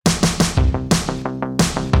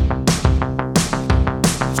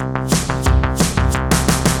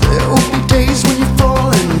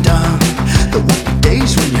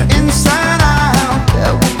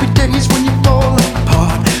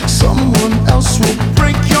else will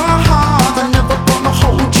break your heart. I'm never gonna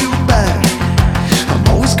hold you back. I'm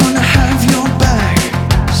always gonna have your back.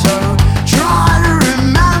 So try to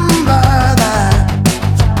remember that.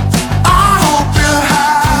 I hope you're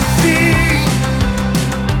happy.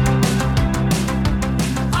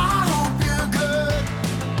 I hope you're good.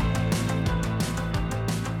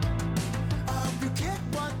 I hope you get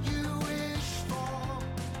what you wish for.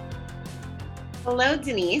 Hello,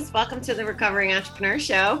 Denise. Welcome to the Recovering Entrepreneur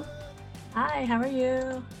Show. Hi, how are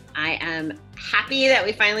you? I am happy that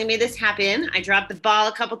we finally made this happen. I dropped the ball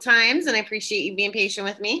a couple times and I appreciate you being patient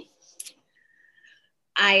with me.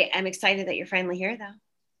 I am excited that you're finally here though.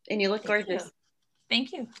 And you look gorgeous.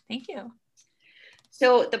 Thank you. Thank you.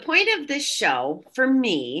 So the point of this show for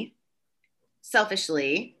me,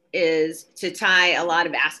 selfishly, is to tie a lot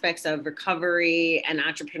of aspects of recovery and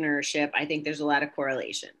entrepreneurship. I think there's a lot of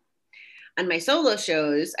correlation. On my solo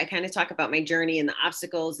shows, I kind of talk about my journey and the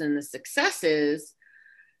obstacles and the successes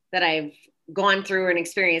that I've gone through and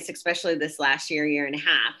experienced, especially this last year and a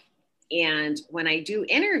half. And when I do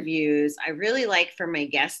interviews, I really like for my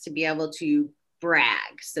guests to be able to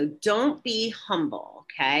brag. So don't be humble,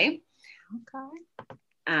 okay?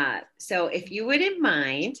 Okay. So if you wouldn't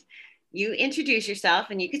mind, you introduce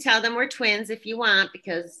yourself, and you could tell them we're twins if you want,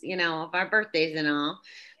 because, you know, of our birthdays and all.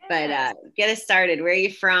 Yes. But get us started. Where are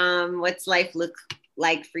you from? What's life look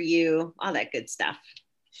like for you? All that good stuff.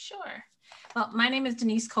 Sure. Well, my name is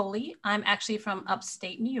Denise Kohli. I'm actually from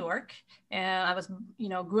upstate New York. And I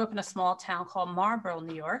grew up in a small town called Marlboro,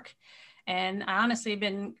 New York. And I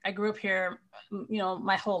honestly I grew up here,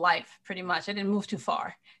 my whole life, pretty much. I didn't move too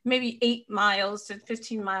far, maybe 8 miles to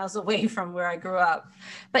 15 miles away from where I grew up.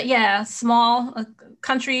 But yeah, small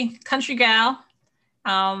country gal.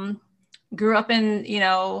 Grew up in,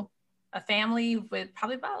 a family with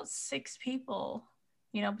probably about 6 people,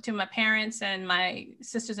 between my parents and my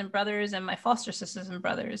sisters and brothers and my foster sisters and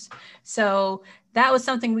brothers. So that was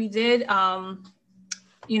something we did. My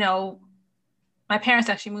parents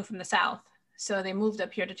actually moved from the South. So they moved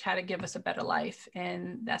up here to try to give us a better life.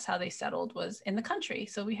 And that's how they settled, was in the country.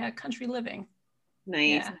 So we had country living.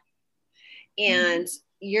 Nice. Yeah. And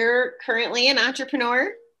you're currently an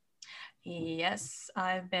entrepreneur? Yes,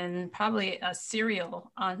 I've been probably a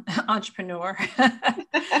serial entrepreneur.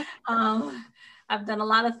 I've done a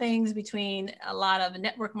lot of things, between a lot of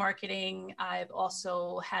network marketing. I've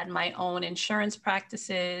also had my own insurance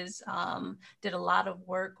practices, did a lot of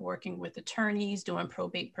work working with attorneys, doing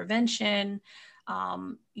probate prevention.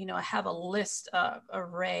 I have a list,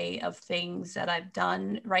 array of things that I've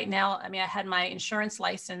done right now. I mean, I had my insurance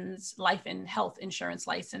license, life and health insurance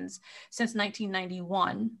license, since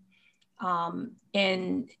 1991.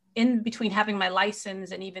 And in between having my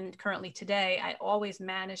license and even currently today, I always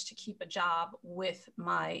managed to keep a job with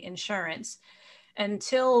my insurance.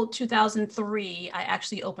 Until 2003, I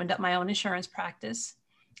actually opened up my own insurance practice,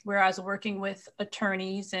 where I was working with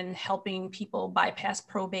attorneys and helping people bypass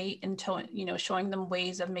probate and showing them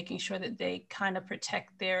ways of making sure that they kind of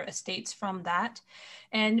protect their estates from that.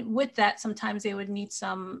 And with that, sometimes they would need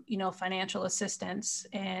some, financial assistance.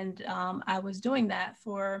 And I was doing that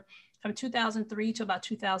from 2003 to about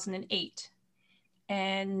 2008.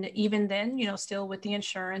 And even then, still with the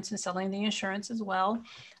insurance and selling the insurance as well.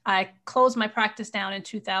 I closed my practice down in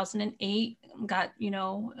 2008, got,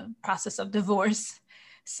 a process of divorce.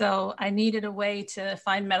 So I needed a way to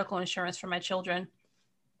find medical insurance for my children.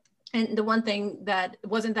 And the one thing that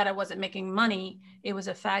wasn't that I wasn't making money, it was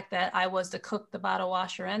the fact that I was the cook, the bottle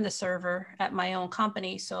washer, and the server at my own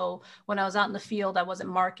company. So when I was out in the field, I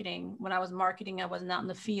wasn't marketing. When I was marketing, I wasn't out in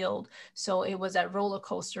the field. So it was that roller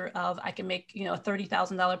coaster of, I can make, a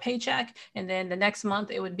 $30,000 paycheck. And then the next month,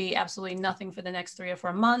 it would be absolutely nothing for the next 3 or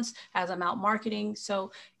 4 months as I'm out marketing.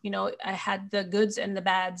 So, I had the goods and the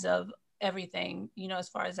bads of everything, as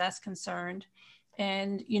far as that's concerned.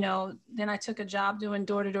 And, then I took a job doing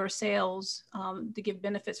door-to-door sales to give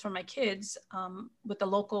benefits for my kids with the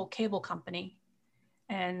local cable company.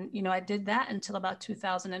 And, I did that until about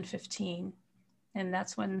 2015. And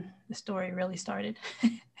that's when the story really started.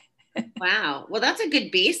 Wow. Well, that's a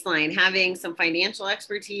good baseline, having some financial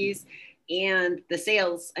expertise and the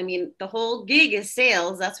sales. I mean, the whole gig is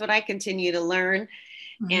sales. That's what I continue to learn.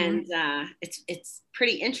 Mm-hmm. And it's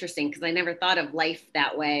pretty interesting, because I never thought of life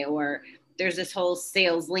that way. Or there's this whole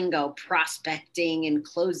sales lingo, prospecting and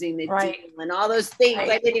closing the deal and all those things. Right.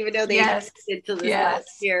 I didn't even know they existed until this last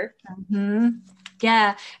year. Mm-hmm.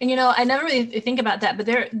 Yeah. And, I never really think about that, but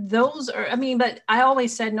but I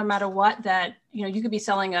always said, no matter what, that, you could be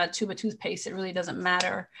selling a tube of toothpaste. It really doesn't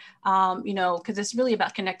matter, because it's really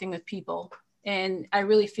about connecting with people. And I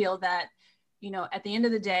really feel that at the end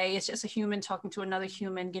of the day, it's just a human talking to another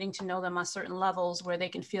human, getting to know them on certain levels where they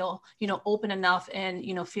can feel, open enough and,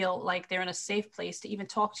 feel like they're in a safe place to even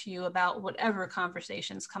talk to you about whatever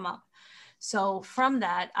conversations come up. So from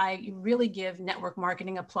that, I really give network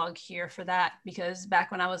marketing a plug here for that, because back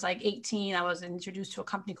when I was like 18, I was introduced to a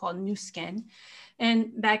company called New Skin.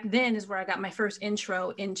 And back then is where I got my first intro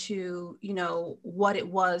into, what it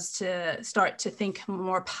was to start to think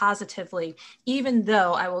more positively, even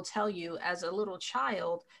though I will tell you, as a little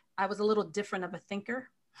child, I was a little different of a thinker.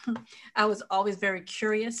 I was always very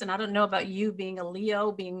curious. And I don't know about you, being a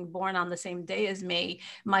Leo, being born on the same day as me,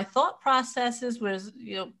 my thought processes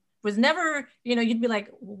was never, you'd be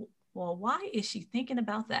like, well, why is she thinking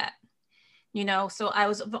about that? So I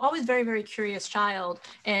was always very, very curious child,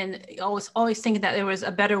 and always thinking that there was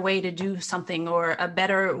a better way to do something, or a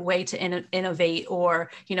better way to innovate,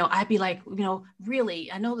 or, I'd be like,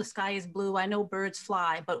 really, I know the sky is blue, I know birds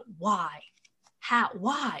fly, but why? How?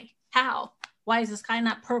 Why? How? Why is the sky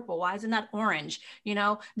not purple? Why is it not orange?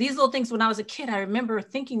 These little things. When I was a kid, I remember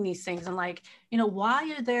thinking these things, and like,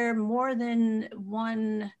 why are there more than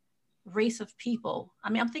one race of people? I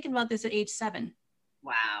mean, I'm thinking about this at age 7.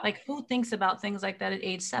 Wow. Like, who thinks about things like that at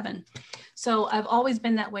age 7? So I've always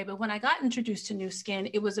been that way. But when I got introduced to New Skin,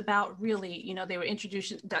 it was about really, they were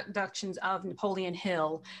introductions of Napoleon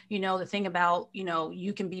Hill, the thing about,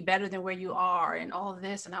 you can be better than where you are and all of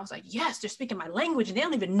this. And I was like, yes, they're speaking my language and they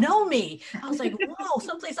don't even know me. I was like, whoa,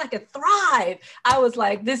 someplace I could thrive. I was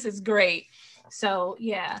like, this is great. So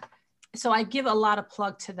yeah. So I give a lot of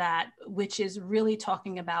plug to that, which is really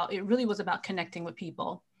it really was about connecting with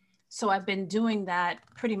people. So I've been doing that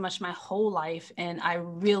pretty much my whole life. And I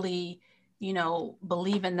really,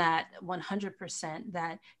 believe in that 100%,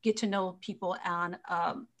 that get to know people on,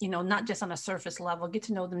 not just on a surface level, get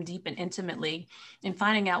to know them deep and intimately, and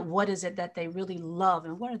finding out what is it that they really love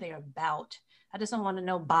and what are they about. I just don't want to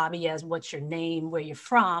know Bobby as what's your name, where you're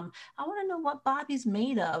from. I want to know what Bobby's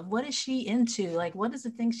made of. What is she into? Like, what is the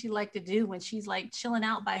thing she like to do when she's like chilling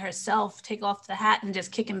out by herself, take off the hat and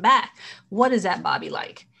just kicking back? What is that Bobby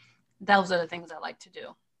like? Those are the things I like to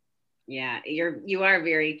do. Yeah, you are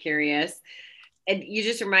very curious. And you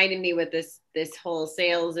just reminded me with this whole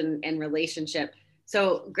sales and relationship.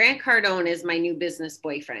 So Grant Cardone is my new business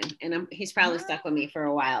boyfriend, and he's probably stuck with me for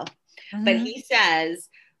a while. Mm-hmm. But he says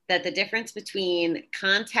that the difference between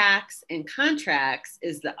contacts and contracts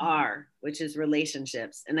is the R, which is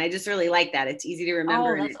relationships. And I just really like that. It's easy to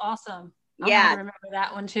remember. Oh, that's awesome. Yeah. I remember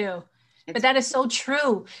that one too. But that is so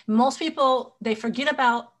true. Most people, they forget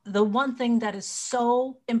about the one thing that is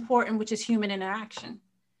so important, which is human interaction,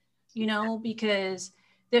 because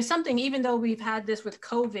there's something, even though we've had this with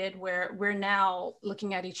COVID, where we're now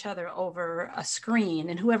looking at each other over a screen,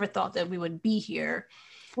 and whoever thought that we would be here.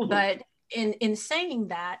 Mm-hmm. But in saying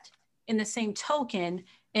that, in the same token,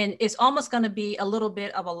 and it's almost going to be a little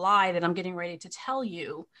bit of a lie that I'm getting ready to tell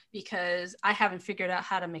you, because I haven't figured out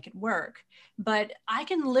how to make it work. But I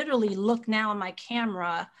can literally look now on my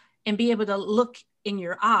camera and be able to look in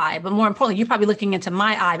your eye. But more importantly, you're probably looking into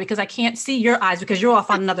my eye, because I can't see your eyes because you're off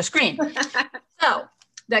on another screen. So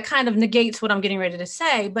that kind of negates what I'm getting ready to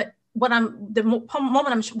say. But what I'm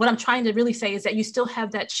trying to really say is that you still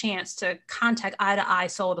have that chance to contact eye to eye,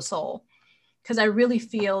 soul to soul. Because I really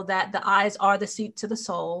feel that the eyes are the seat to the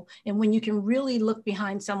soul. And when you can really look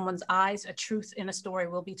behind someone's eyes, a truth in a story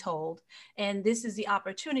will be told. And this is the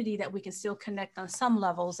opportunity that we can still connect on some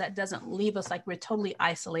levels that doesn't leave us like we're totally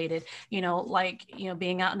isolated, being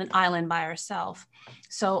out on an island by ourselves.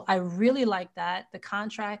 So I really like that, the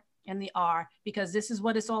contract and the R, because this is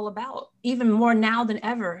what it's all about. Even more now than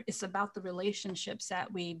ever, it's about the relationships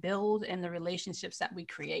that we build and the relationships that we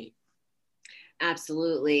create.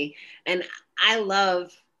 Absolutely. And I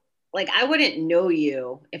love, I wouldn't know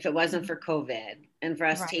you if it wasn't for COVID and for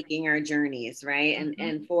us taking our journeys, right?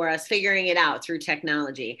 And for us figuring it out through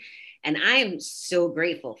technology. And I am so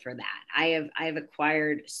grateful for that. I have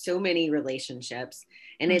acquired so many relationships,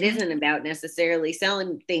 and it isn't about necessarily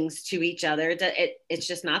selling things to each other. It's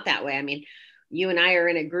just not that way. I mean, you and I are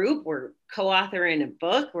in a group, we're co-authoring a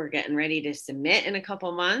book, we're getting ready to submit in a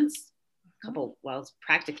couple months. It's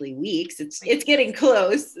practically weeks. It's getting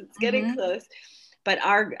close. It's getting close. But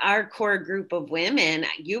our core group of women,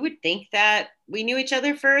 you would think that we knew each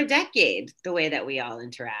other for a decade, the way that we all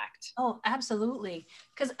interact. Oh, absolutely.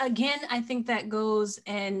 Because again, I think that goes,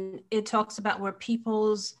 and it talks about where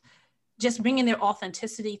people's just bringing their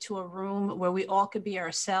authenticity to a room where we all could be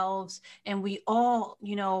ourselves. And we all,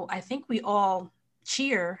 I think we all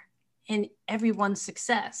cheer in everyone's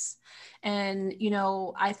success. And,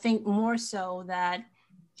 I think more so that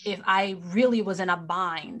if I really was in a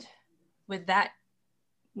bind with that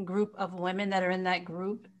group of women that are in that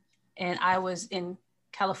group, and I was in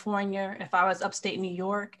California, if I was upstate New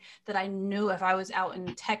York, that I knew if I was out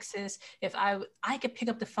in Texas, if I could pick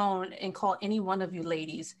up the phone and call any one of you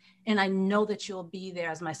ladies, and I know that you'll be there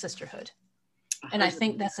as my sisterhood. And I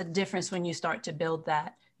think that's a difference when you start to build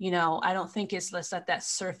that. You know, I don't think it's let's let that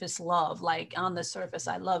surface love, like on the surface,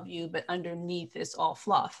 I love you, but underneath it's all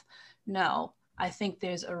fluff. No, I think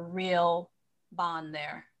there's a real bond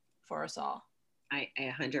there for us all. I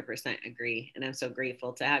 100% agree. And I'm so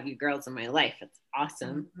grateful to have you girls in my life. It's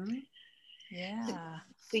awesome. Mm-hmm. Yeah.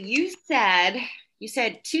 So you said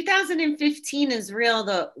 2015 is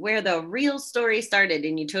where the real story started,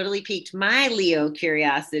 and you totally piqued my Leo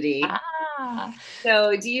curiosity. Ah.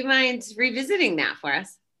 So do you mind revisiting that for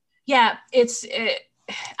us? Yeah,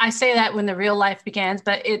 I say that when the real life begins,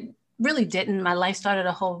 but it really didn't. My life started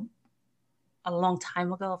a long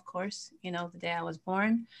time ago, of course, you know, the day I was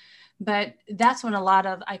born. But that's when a lot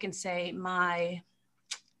of, I can say, when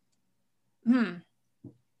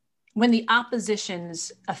the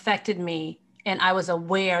oppositions affected me and I was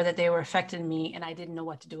aware that they were affecting me and I didn't know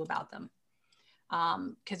what to do about them.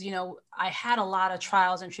 Because, you know, I had a lot of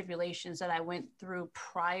trials and tribulations that I went through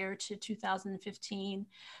prior to 2015,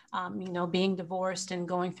 you know, being divorced and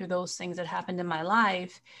going through those things that happened in my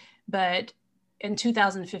life. But in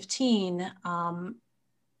 2015,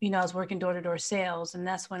 you know, I was working door-to-door sales, and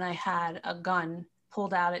that's when I had a gun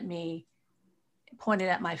pulled out at me, pointed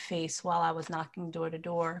at my face while I was knocking door to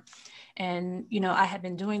door. And, you know, I had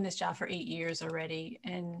been doing this job for 8 years already,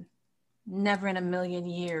 and never in a million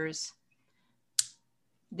years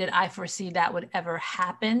did I foresee that would ever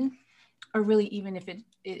happen, or really even if it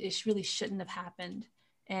really shouldn't have happened.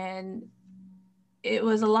 And it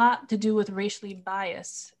was a lot to do with racially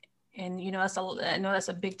bias. And, you know, I know that's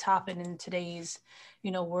a big topic in today's,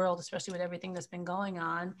 you know, world, especially with everything that's been going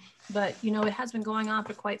on. But, you know, it has been going on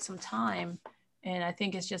for quite some time. And I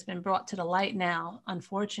think it's just been brought to the light now,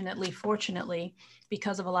 unfortunately, fortunately,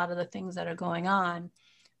 because of a lot of the things that are going on.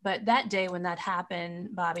 But that day when that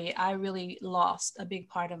happened, Bobby, I really lost a big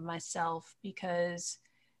part of myself, because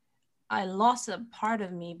I lost a part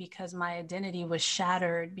of me because my identity was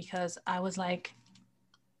shattered, because I was like,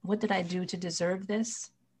 what did I do to deserve this?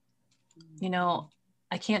 You know,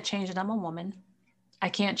 I can't change that I'm a woman. I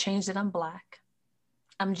can't change that I'm Black.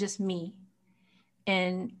 I'm just me.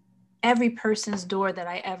 And every person's door that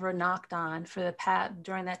I ever knocked on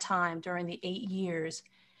during that time, during the 8 years,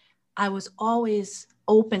 I was always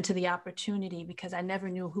open to the opportunity because I never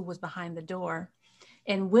knew who was behind the door.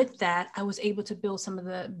 And with that, I was able to build some of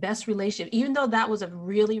the best relationships, even though that was a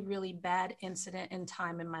really, really bad incident and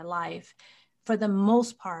time in my life. For the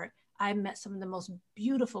most part, I met some of the most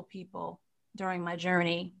beautiful people during my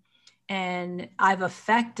journey. And I've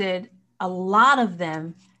affected a lot of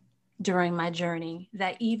them during my journey,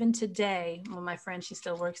 that even today, when my friend, she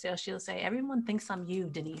still works there, she'll say, everyone thinks I'm you,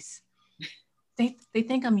 Denise. They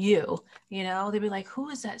think I'm you, you know, they'd be like, who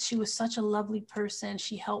is that? She was such a lovely person.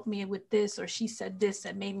 She helped me with this, or she said this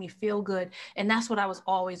that made me feel good. And that's what I was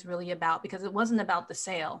always really about, because it wasn't about the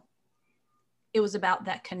sale. It was about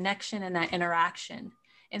that connection and that interaction.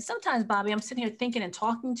 And sometimes, Bobby, I'm sitting here thinking and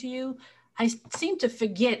talking to you, I seem to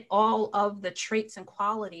forget all of the traits and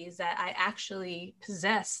qualities that I actually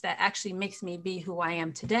possess that actually makes me be who I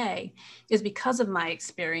am today, is because of my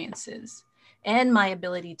experiences and my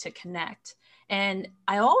ability to connect. And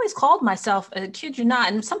I always called myself, a kid you not,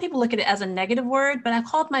 and some people look at it as a negative word, but I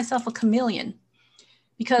called myself a chameleon,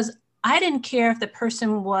 because I didn't care if the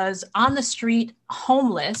person was on the street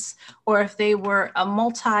homeless, or if they were a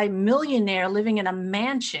multi-millionaire living in a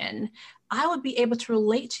mansion. I would be able to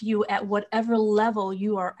relate to you at whatever level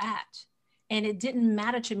you are at. And it didn't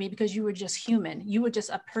matter to me, because you were just human. You were just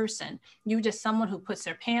a person. You were just someone who puts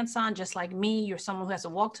their pants on just like me. You're someone who has to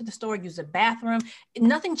walk to the store, use the bathroom.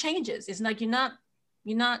 Nothing changes. It's like you're not,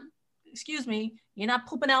 excuse me, you're not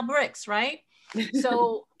pooping out bricks, right?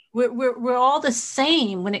 So we're all the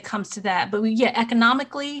same when it comes to that. But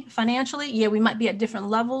economically, financially, we might be at different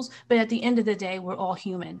levels, but at the end of the day, we're all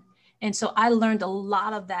human. And so I learned a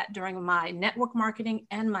lot of that during my network marketing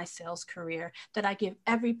and my sales career, that I give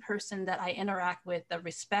every person that I interact with the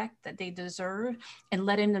respect that they deserve, and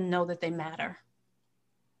letting them know that they matter.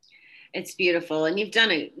 It's beautiful. And you've done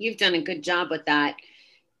a good job with that.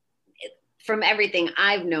 From everything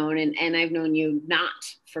I've known, and I've known you not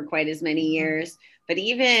for quite as many years, but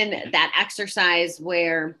even that exercise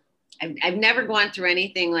where I've never gone through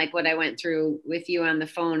anything like what I went through with you on the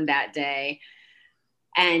phone that day.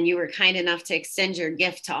 And you were kind enough to extend your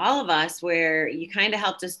gift to all of us, where you kind of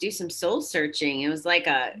helped us do some soul searching. It was like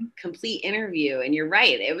a complete interview. And you're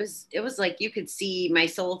right. It was like you could see my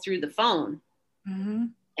soul through the phone. Mm-hmm.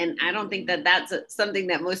 And I don't think that that's something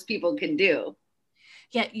that most people can do.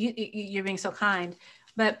 Yeah, you're being so kind.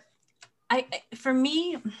 But for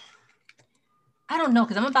me, I don't know,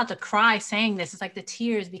 because I'm about to cry saying this. It's like the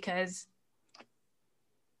tears, because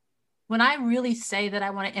when I really say that I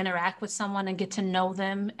want to interact with someone and get to know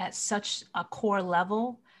them at such a core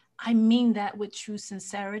level, I mean that with true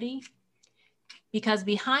sincerity. Because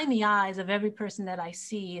behind the eyes of every person that I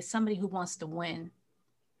see is somebody who wants to win.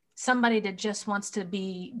 Somebody that just wants to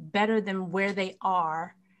be better than where they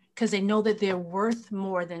are, because they know that they're worth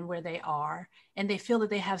more than where they are. And they feel that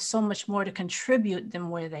they have so much more to contribute than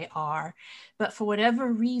where they are. But for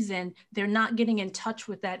whatever reason, they're not getting in touch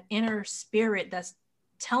with that inner spirit that's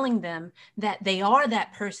telling them that they are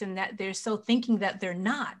that person that they're so thinking that they're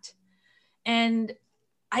not. And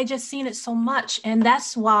I just seen it so much. And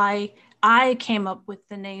that's why I came up with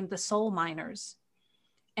the name, the Soul Miners.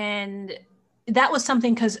 And that was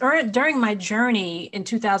something, because during my journey in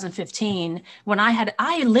 2015, when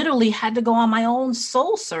I literally had to go on my own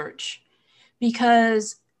soul search,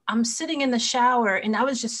 because I'm sitting in the shower and I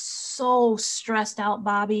was just so stressed out,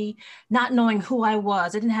 Bobby, not knowing who I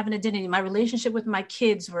was. I didn't have an identity. My relationship with my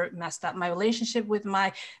kids were messed up. My relationship with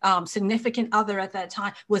my significant other at that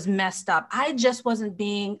time was messed up. I just wasn't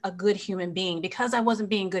being a good human being because I wasn't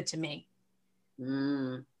being good to me.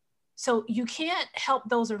 Mm. So you can't help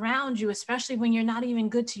those around you, especially when you're not even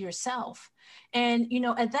good to yourself. And,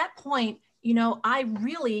 at that point, I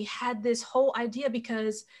really had this whole idea,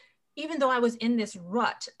 because even though I was in this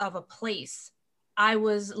rut of a place, I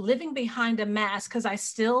was living behind a mask because I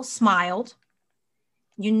still smiled.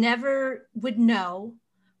 You never would know,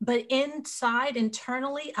 but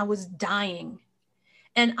internally, I was dying.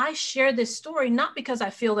 And I share this story, not because I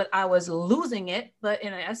feel that I was losing it, but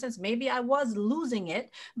in essence, maybe I was losing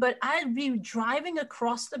it, but I'd be driving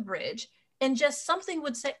across the bridge and just something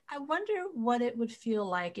would say, I wonder what it would feel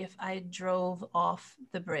like if I drove off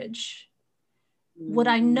the bridge. Mm-hmm. Would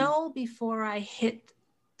I know before I hit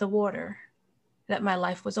the water that my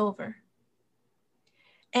life was over?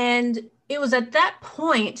 And it was at that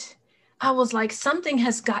point, I was like, something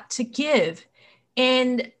has got to give.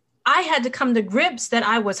 And I had to come to grips that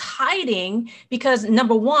I was hiding, because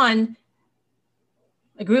number one,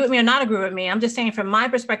 agree with me or not agree with me, I'm just saying from my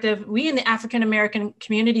perspective, we in the African-American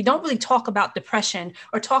community don't really talk about depression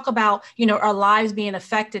or talk about, our lives being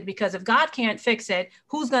affected, because if God can't fix it,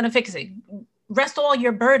 who's going to fix it? Rest all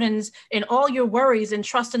your burdens and all your worries and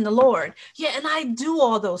trust in the Lord. Yeah, and I do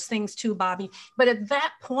all those things too, Bobby. But at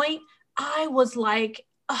that point, I was like,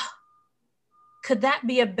 could that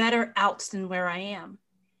be a better out than where I am?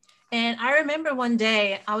 And I remember one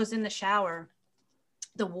day I was in the shower,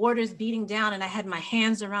 the water's beating down and I had my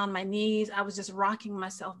hands around my knees. I was just rocking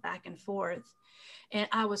myself back and forth. And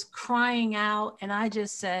I was crying out, and I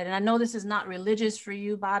just said, and I know this is not religious for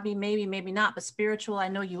you, Bobby, maybe not, but spiritual, I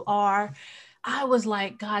know you are. I was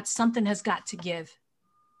like, God, something has got to give.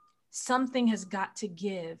 Something has got to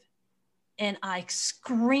give. And I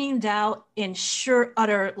screamed out in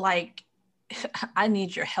utter, I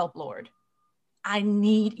need your help, Lord. I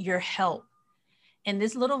need your help. And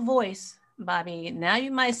this little voice, Bobby, now you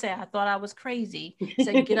might say, I thought I was crazy.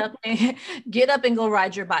 Said, get up and go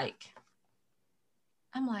ride your bike.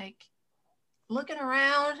 I'm like, looking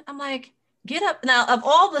around. I'm like, get up. Now, of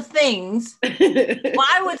all the things,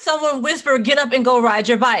 why would someone whisper, get up and go ride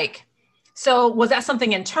your bike? So was that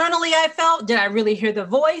something internally I felt? Did I really hear the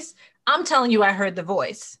voice? I'm telling you, I heard the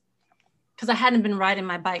voice, because I hadn't been riding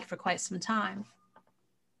my bike for quite some time.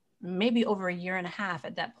 Maybe over a year and a half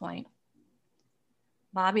at that point.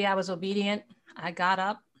 Bobby, I was obedient. I got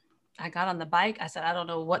up. I got on the bike. I said, I don't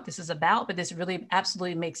know what this is about, but this really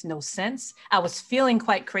absolutely makes no sense. I was feeling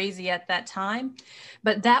quite crazy at that time,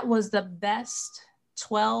 but that was the best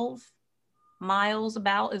 12 miles,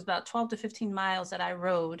 about 12 to 15 miles that I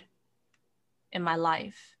rode in my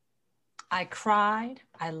life. I cried.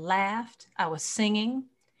 I laughed. I was singing.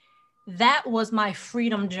 That was my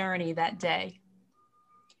freedom journey that day.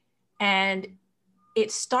 And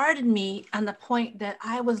it started me on the point that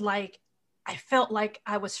I was like, I felt like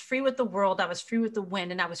I was free with the world. I was free with the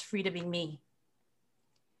wind, and I was free to be me.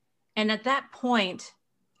 And at that point,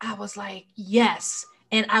 I was like, yes.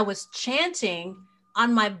 And I was chanting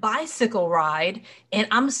on my bicycle ride. And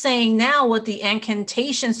I'm saying now with the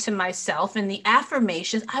incantations to myself and the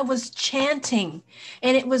affirmations, I was chanting.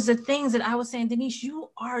 And it was the things that I was saying, Denise, you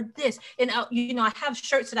are this. And, I have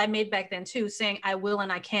shirts that I made back then too, saying, I will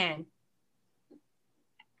and I can.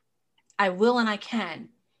 I will and I can.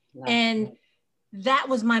 And that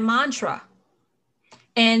was my mantra.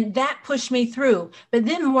 And that pushed me through. But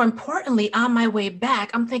then more importantly, on my way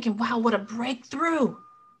back, I'm thinking, wow, what a breakthrough.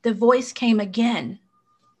 The voice came again.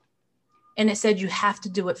 And it said, you have to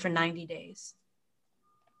do it for 90 days.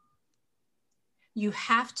 You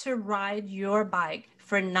have to ride your bike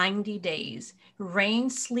for 90 days. Rain,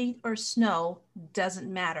 sleet, or snow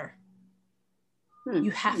doesn't matter. You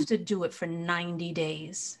have to do it for 90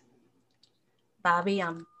 days. Bobby,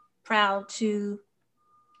 I'm proud to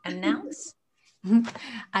announce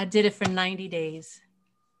I did it for 90 days.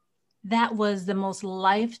 That was the most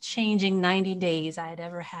life-changing 90 days I had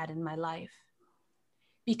ever had in my life,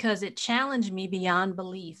 because it challenged me beyond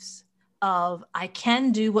beliefs of I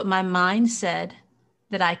can do what my mind said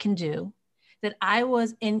that I can do, that I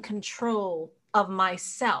was in control of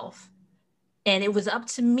myself. And it was up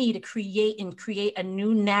to me to create a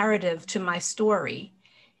new narrative to my story.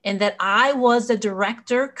 And that I was the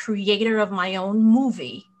director, creator of my own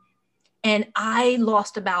movie. And I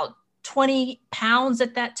lost about 20 pounds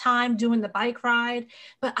at that time doing the bike ride.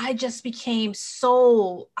 But I just became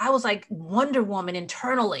I was like Wonder Woman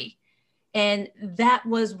internally. And that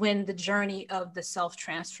was when the journey of the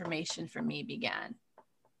self-transformation for me began.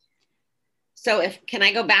 So can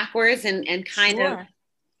I go backwards and kind Sure. of,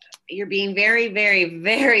 you're being very, very,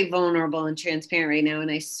 very vulnerable and transparent right now. And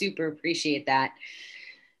I super appreciate that.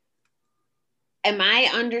 Am I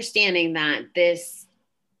understanding that this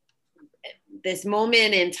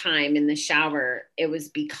moment in time in the shower, it was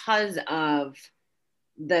because of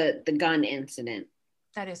the gun incident?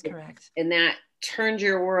 That is correct. And that turned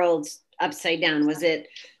your world upside down. Was it,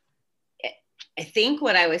 I think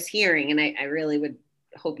what I was hearing, and I really would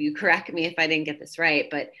hope you correct me if I didn't get this right,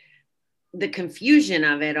 but the confusion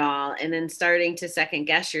of it all, and then starting to second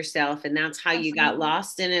guess yourself. And that's how you got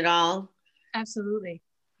lost in it all. Absolutely.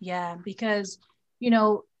 Yeah. Because,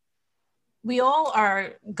 we all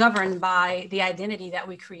are governed by the identity that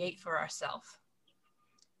we create for ourselves.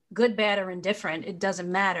 Good, bad, or indifferent, it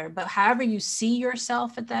doesn't matter. But however you see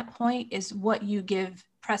yourself at that point is what you give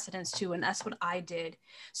precedence to. And that's what I did.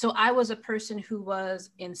 So I was a person who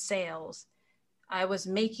was in sales. I was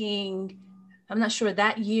making, I'm not sure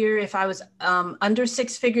that year if I was under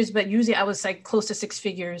six figures, but usually I was like close to six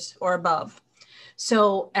figures or above.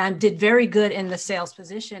 So I did very good in the sales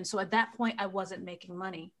position. So at that point, I wasn't making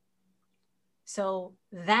money. So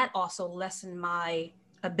that also lessened my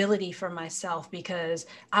ability for myself, because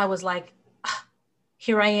I was like,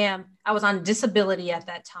 here I am. I was on disability at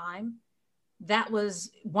that time. That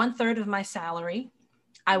was 1/3 of my salary.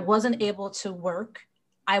 I wasn't able to work.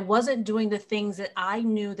 I wasn't doing the things that I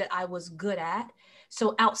knew that I was good at.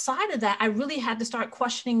 So outside of that, I really had to start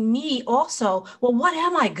questioning me also. Well, what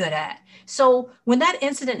am I good at? So when that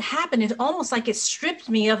incident happened, it's almost like it stripped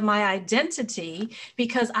me of my identity,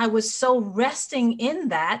 because I was so resting in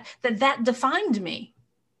that defined me.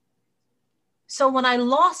 So when I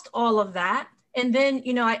lost all of that, and then,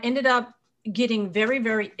 I ended up getting very,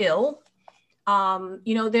 very ill.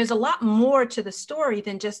 There's a lot more to the story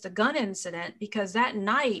than just a gun incident, because that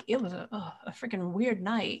night, it was a freaking weird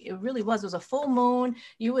night. It really was. It was a full moon.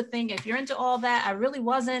 You would think if you're into all that, I really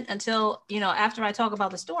wasn't, until, after I talk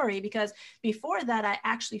about the story, because before that, I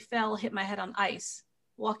actually hit my head on ice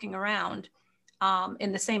walking around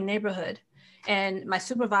in the same neighborhood. And my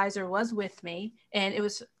supervisor was with me, and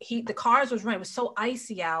the cars was running. It was so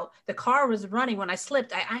icy out. The car was running. When I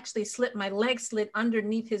slipped, I actually slipped, my leg slid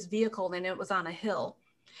underneath his vehicle, and it was on a hill.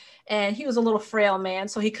 And he was a little frail man,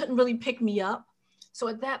 so he couldn't really pick me up. So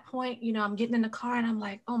at that point, I'm getting in the car and I'm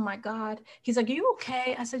like, oh my God. He's like, are you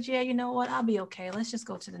okay? I said, yeah, you know what? I'll be okay. Let's just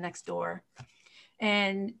go to the next door.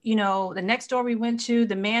 And, the next door we went to,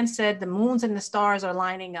 the man said the moons and the stars are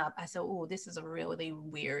lining up. I said, oh, this is a really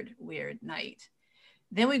weird, weird night.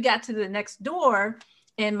 Then we got to the next door,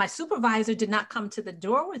 and my supervisor did not come to the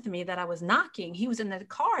door with me that I was knocking. He was in the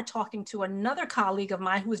car talking to another colleague of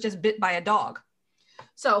mine who was just bit by a dog.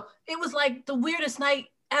 So it was like the weirdest night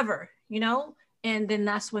ever, And then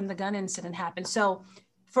that's when the gun incident happened. So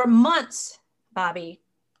for months, Bobby,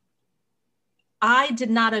 I did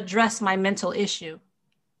not address my mental issue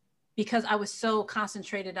because I was so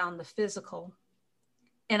concentrated on the physical,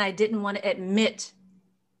 and I didn't want to admit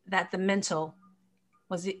that the mental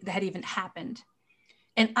had even happened.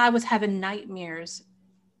 And I was having nightmares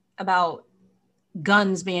about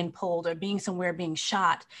guns being pulled or being somewhere being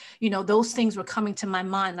shot. Those things were coming to my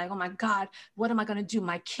mind, like, oh my God, what am I going to do?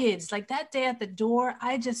 My kids. Like that day at the door,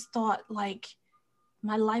 I just thought like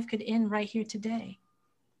my life could end right here today.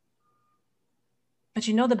 But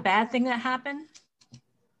the bad thing that happened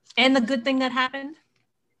and the good thing that happened?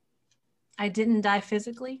 I didn't die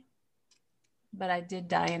physically, but I did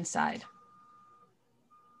die inside.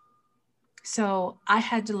 So I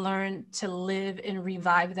had to learn to live and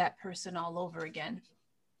revive that person all over again.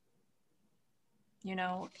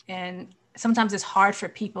 And sometimes it's hard for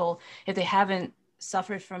people if they haven't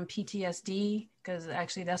suffered from PTSD, because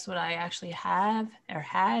actually that's what I actually have or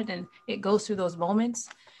had, and it goes through those moments.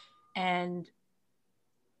 And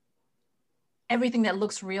everything that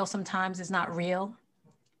looks real sometimes is not real.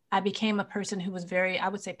 I became a person who was very, I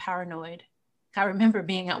would say, paranoid. I remember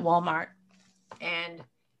being at Walmart and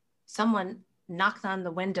someone knocked on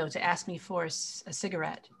the window to ask me for a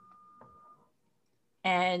cigarette.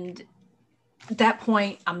 And at that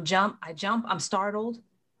point, I jump, I'm startled.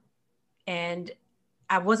 And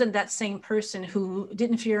I wasn't that same person who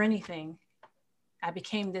didn't fear anything. I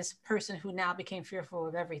became this person who now became fearful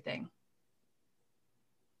of everything.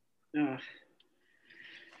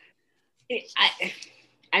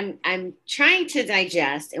 I'm trying to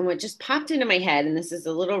digest, and what just popped into my head, and this is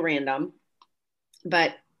a little random,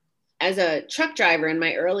 but as a truck driver in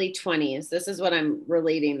my early 20s, this is what I'm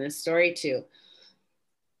relating this story to.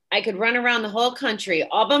 I could run around the whole country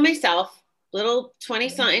all by myself, little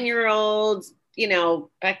 20-something-year-olds. You know,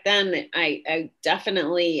 back then I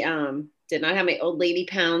definitely did not have my old lady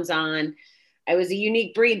pounds on. I was a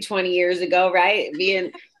unique breed 20 years ago, right?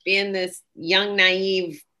 Being this young,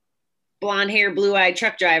 naive, blonde hair, blue-eyed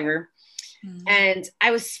truck driver. Mm-hmm. And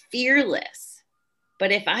I was fearless.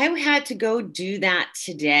 But if I had to go do that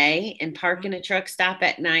today and park in a truck stop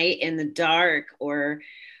at night in the dark, or,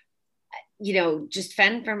 you know, just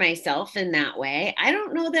fend for myself in that way, I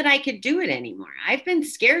don't know that I could do it anymore. I've been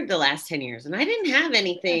scared the last 10 years, and I didn't have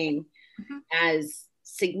anything as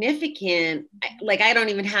significant. Like, I don't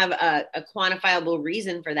even have a quantifiable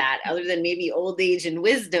reason for that other than maybe old age and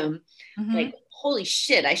wisdom. Like, holy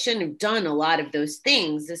shit, I shouldn't have done a lot of those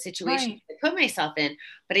things, the situation I put myself in.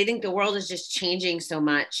 But I think the world is just changing so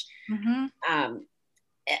much. And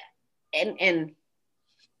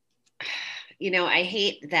you know, I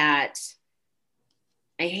hate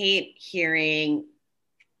hearing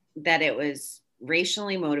that it was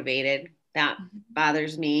racially motivated. That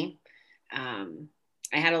bothers me.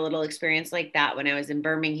 I had a little experience like that when I was in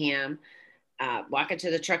Birmingham, walking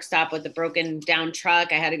to the truck stop with a broken down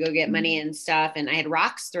truck. I had to go get money and stuff, and I had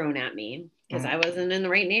rocks thrown at me because I wasn't in the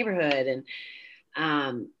right neighborhood.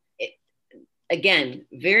 And again,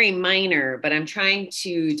 very minor, but I'm trying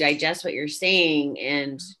to digest what you're saying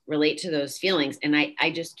and relate to those feelings. And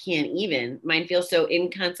I just can't even. Mine feels so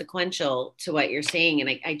inconsequential to what you're saying, and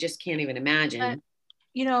I just can't even imagine. But,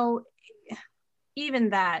 you know, even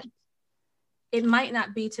that, it might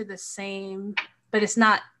not be to the same, but it's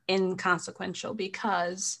not inconsequential,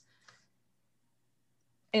 because,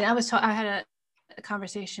 and I had a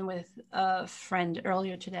conversation with a friend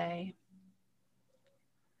earlier today.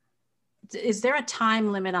 Is there a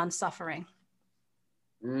time limit on suffering?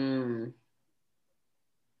 And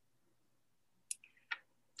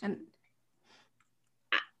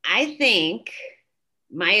I think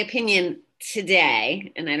my opinion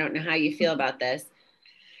today, and I don't know how you feel about this,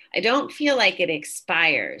 I don't feel like it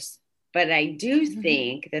expires, but I do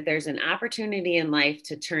think that there's an opportunity in life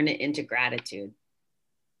to turn it into gratitude.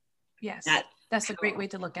 Yes, that's a great way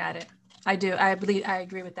to look at it. I do. I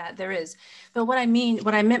agree with that. There is. But what I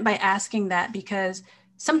meant by asking that, because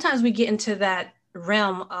sometimes we get into that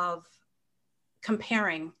realm of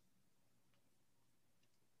comparing.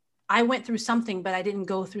 I went through something, but I didn't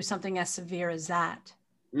go through something as severe as that.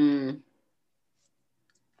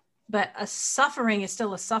 But a suffering is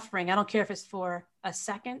still a suffering. I don't care if it's for a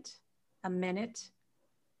second, a minute,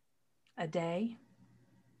 a day,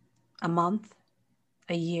 a month,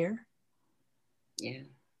 a year. Yeah.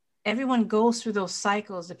 Everyone goes through those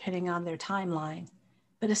cycles depending on their timeline,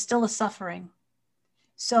 but it's still a suffering.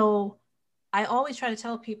 So I always try to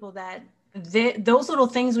tell people that those little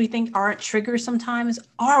things we think aren't triggers sometimes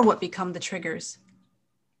are what become the triggers,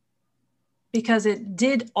 because it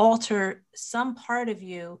did alter some part of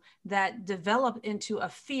you that developed into a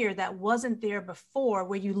fear that wasn't there before,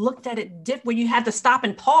 where you looked at it, where you had to stop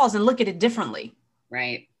and pause and look at it differently.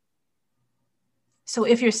 Right. So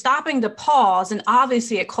if you're stopping to pause, and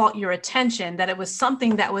obviously it caught your attention that it was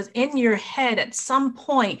something that was in your head at some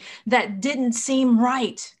point that didn't seem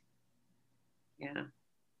right. Yeah.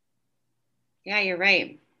 Yeah, you're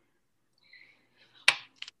right.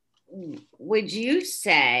 Would you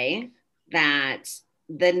say that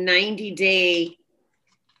the 90-day,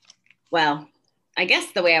 well, I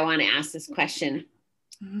guess the way I want to ask this question,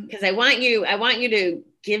 because I want you to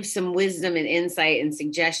give some wisdom and insight and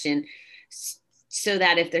suggestion, so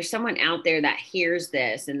that if there's someone out there that hears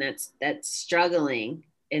this and that's struggling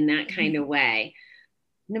in that kind of way,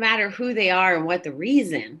 no matter who they are and what the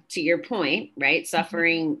reason, to your point, right?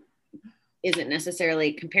 Suffering isn't necessarily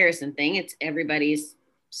a comparison thing. It's everybody's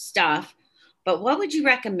stuff. But what would you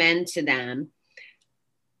recommend to them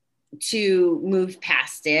to move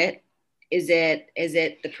past it? Is it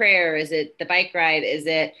the prayer? Is it the bike ride?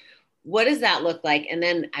 What does that look like? And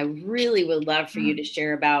then I really would love for you to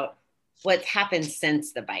share about what's happened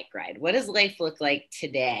since the bike ride. What does life look like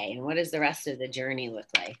today? And what does the rest of the journey look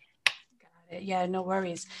like? Got it. Yeah, no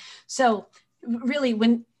worries. So really,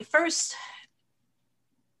 when first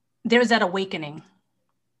there's that awakening.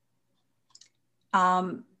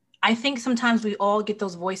 I think sometimes we all get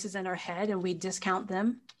those voices in our head and we discount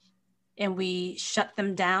them and we shut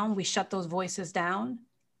them down. We shut those voices down,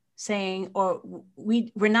 saying, or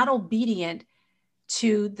we're not obedient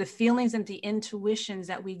to the feelings and the intuitions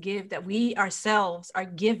that we give, that we ourselves are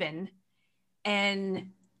given.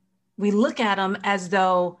 And we look at them as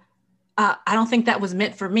though, I don't think that was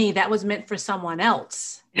meant for me. That was meant for someone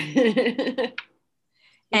else.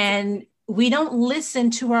 And we don't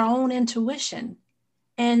listen to our own intuition.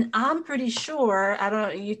 And I'm pretty sure,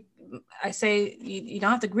 I say you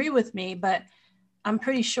don't have to agree with me, but I'm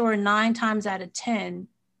pretty sure 9 times out of 10,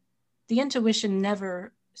 the intuition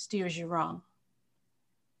never steers you wrong.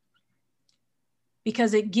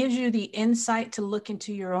 Because it gives you the insight to look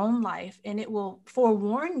into your own life, and it will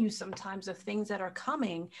forewarn you sometimes of things that are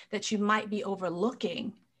coming that you might be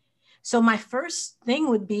overlooking. So my first thing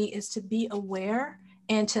would be is to be aware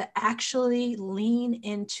and to actually lean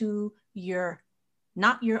into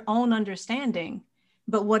not your own understanding,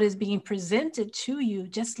 but what is being presented to you.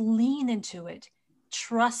 Just lean into it,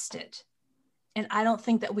 trust it. And I don't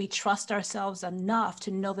think that we trust ourselves enough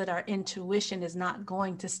to know that our intuition is not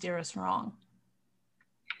going to steer us wrong.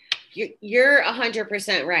 You're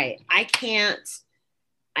 100% right. I can't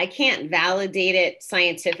validate it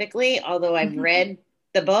scientifically, although I've read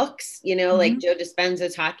the books, like Joe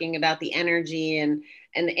Dispenza talking about the energy and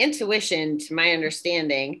the intuition. To my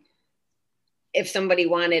understanding, if somebody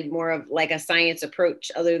wanted more of like a science approach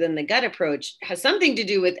other than the gut approach, has something to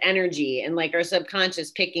do with energy and like our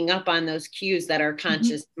subconscious picking up on those cues that our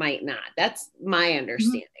conscious might not. That's my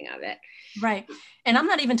understanding of it. Right. And I'm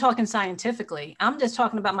not even talking scientifically. I'm just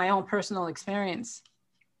talking about my own personal experience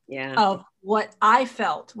of what I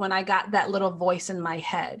felt when I got that little voice in my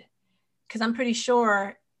head. Because I'm pretty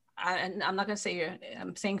sure, and I'm not going to say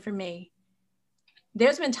I'm saying for me,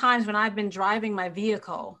 there's been times when I've been driving my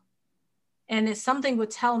vehicle and if something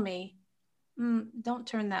would tell me, don't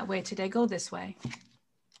turn that way today, go this way.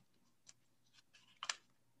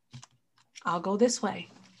 I'll go this way.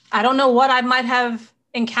 I don't know what I might have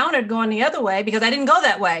encountered going the other way because I didn't go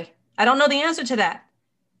that way. I don't know the answer to that,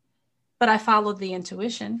 but I followed the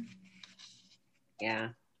intuition. Yeah.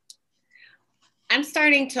 I'm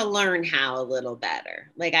starting to learn how a little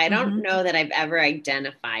better. Like, I don't know that I've ever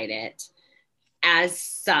identified it as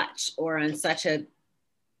such or on such a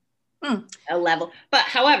level. But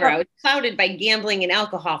however, I was clouded by gambling and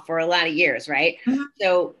alcohol for a lot of years, right?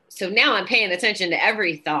 So now I'm paying attention to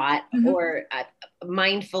every thought or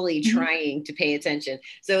mindfully trying to pay attention.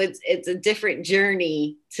 So it's a different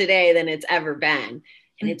journey today than it's ever been.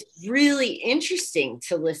 And it's really interesting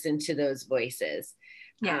to listen to those voices.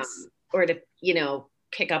 Yes. Or to,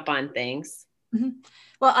 pick up on things.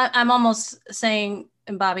 Well, I'm almost saying,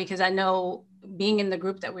 and Bobby, because I know being in the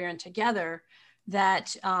group that we're in together,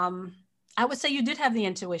 that I would say you did have the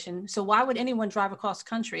intuition. So why would anyone drive across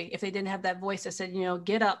country if they didn't have that voice that said,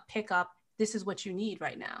 get up, pick up, this is what you need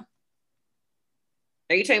right now?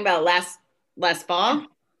 Are you talking about last fall?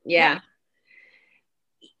 Yeah.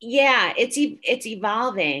 Yeah, it's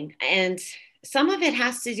evolving. And some of it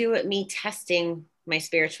has to do with me testing my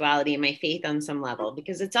spirituality and my faith on some level,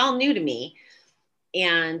 because it's all new to me.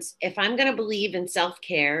 And if I'm going to believe in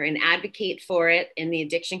self-care and advocate for it in the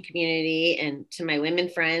addiction community and to my women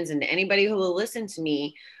friends and to anybody who will listen to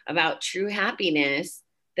me about true happiness,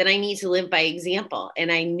 then I need to live by example.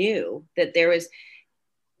 And I knew that there was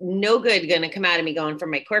no good going to come out of me going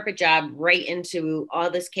from my corporate job right into all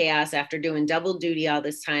this chaos after doing double duty all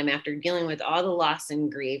this time, after dealing with all the loss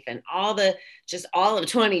and grief and all of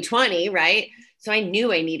 2020, right? So I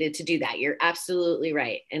knew I needed to do that. You're absolutely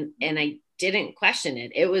right. And I didn't question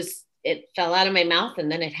it. It fell out of my mouth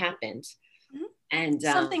and then it happened. And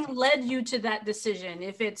something led you to that decision.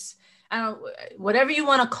 If it's, whatever you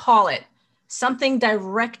want to call it, something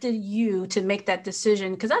directed you to make that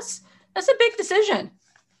decision. Cause that's a big decision.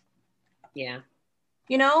 Yeah.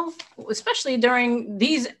 Especially during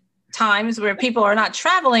these times where people are not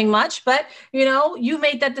traveling much, but you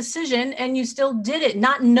made that decision and you still did it,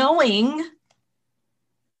 not knowing.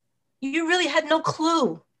 You really had no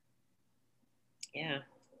clue. Yeah.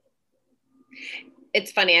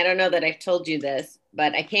 It's funny. I don't know that I've told you this,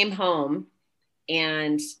 but I came home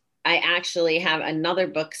and I actually have another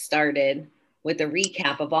book started with a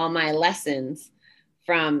recap of all my lessons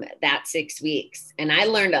from that 6 weeks. And I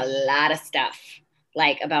learned a lot of stuff,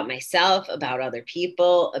 like about myself, about other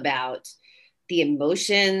people, about the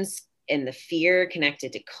emotions and the fear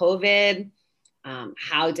connected to COVID,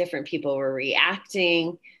 how different people were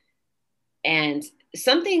reacting. And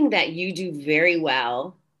something that you do very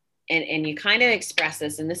well, and you kind of express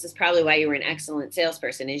this, and this is probably why you were an excellent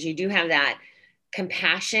salesperson, is you do have that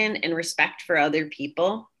compassion and respect for other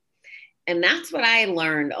people. And that's what I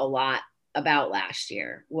learned a lot about last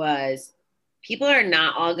year was people are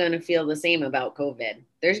not all going to feel the same about COVID.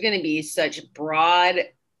 There's going to be such broad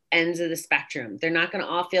ends of the spectrum. They're not going to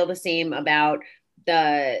all feel the same about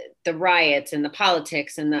the riots and the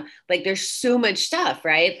politics and the, like, there's so much stuff,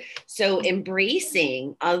 right? So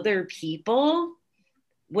embracing other people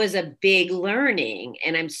was a big learning,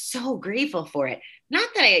 and I'm so grateful for it. Not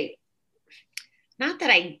that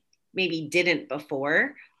I maybe didn't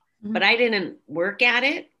before, but I didn't work at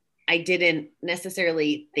it. I didn't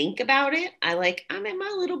necessarily think about it. I'm in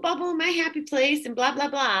my little bubble, in my happy place and blah, blah,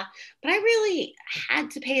 blah. But I really had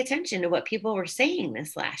to pay attention to what people were saying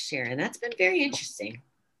this last year. And that's been very interesting.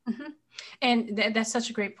 Mm-hmm. And that's such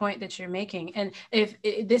a great point that you're making. And if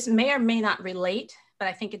this may or may not relate, but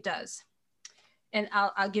I think it does. And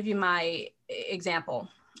I'll give you my example.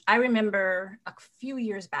 I remember a few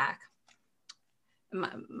years back,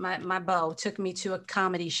 my beau took me to a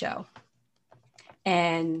comedy show,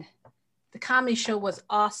 and the comedy show was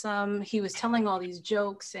awesome. He was telling all these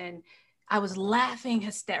jokes, and I was laughing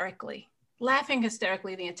hysterically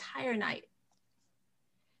the entire night.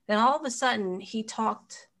 Then all of a sudden he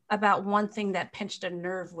talked about one thing that pinched a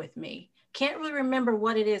nerve with me. Can't really remember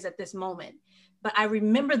what it is at this moment, but I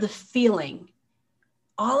remember the feeling.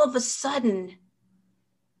 All of a sudden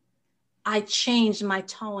I changed my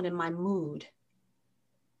tone and my mood.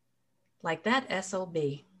 Like that SOB.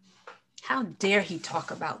 How dare he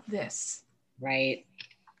talk about this? Right.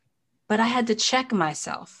 But I had to check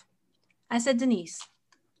myself. I said, Denise,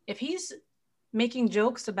 if he's making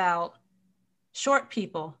jokes about short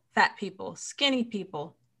people, fat people, skinny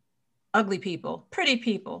people, ugly people, pretty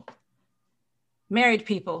people, married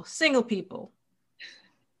people, single people,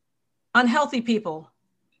 unhealthy people,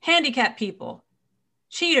 handicapped people,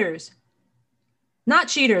 cheaters, not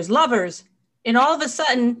cheaters, lovers, and all of a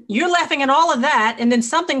sudden you're laughing at all of that, and then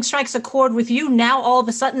something strikes a chord with you. Now all of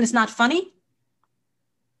a sudden it's not funny.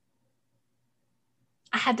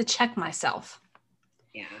 I had to check myself.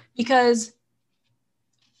 Yeah. Because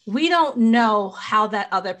we don't know how that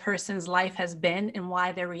other person's life has been and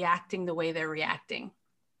why they're reacting the way they're reacting.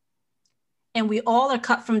 And we all are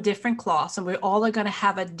cut from different cloths, and we all are going to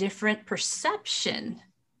have a different perception.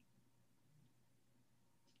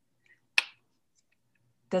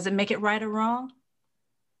 Does it make it right or wrong?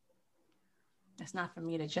 That's not for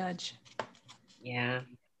me to judge. Yeah,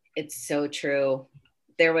 it's so true.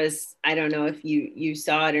 There was, I don't know if you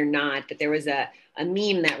saw it or not, but there was a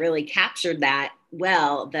meme that really captured that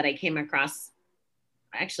well that I came across.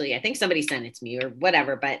 Actually, I think somebody sent it to me or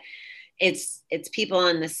whatever, but it's people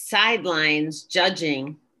on the sidelines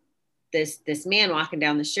judging this man walking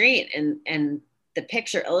down the street, and the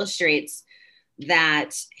picture illustrates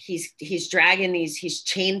that he's dragging he's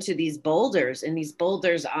chained to these boulders, and these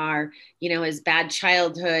boulders are, his bad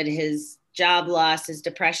childhood, his job loss, his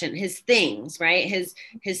depression, his things, right? His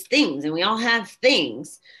things. And we all have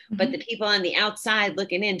things, but the people on the outside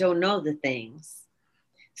looking in don't know the things.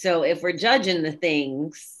 So if we're judging the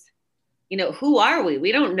things, who are we?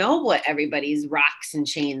 We don't know what everybody's rocks and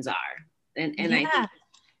chains are. And yeah. I think,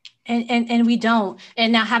 And we don't.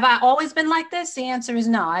 And now, have I always been like this? The answer is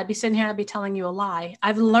no. I'd be sitting here, I'd be telling you a lie.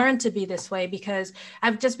 I've learned to be this way because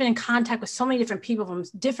I've just been in contact with so many different people from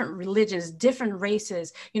different religions, different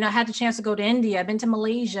races. I had the chance to go to India, I've been to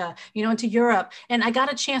Malaysia, into Europe, and I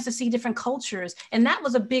got a chance to see different cultures. And that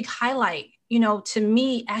was a big highlight, to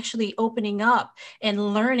me, actually opening up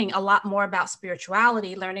and learning a lot more about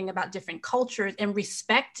spirituality, learning about different cultures and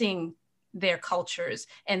respecting their cultures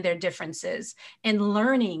and their differences and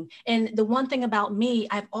learning. And the one thing about me,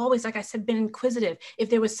 I've always, like I said, been inquisitive. If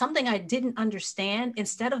there was something I didn't understand,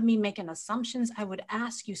 instead of me making assumptions, I would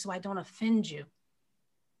ask you so I don't offend you.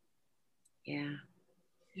 Yeah.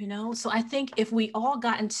 So I think if we all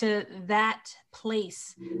got into that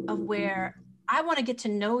place of where I want to get to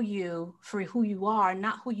know you for who you are,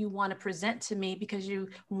 not who you want to present to me because you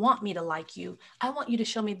want me to like you. I want you to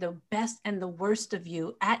show me the best and the worst of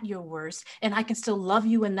you at your worst, and I can still love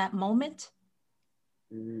you in that moment.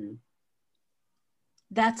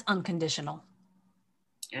 That's unconditional.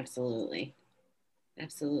 Absolutely.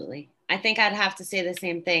 Absolutely. I think I'd have to say the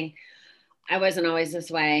same thing. I wasn't always this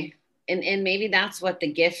way. And maybe that's what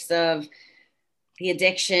the gifts of the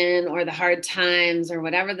addiction or the hard times or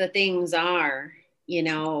whatever the things are, you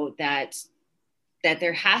know, that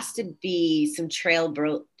there has to be some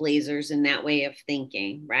trailblazers in that way of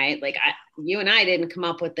thinking, right? Like you and I didn't come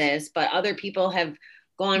up with this, but other people have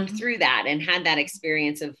gone through that and had that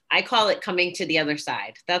experience of, I call it coming to the other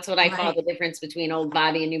side. That's what I call the difference between old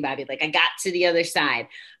body and new body. Like I got to the other side.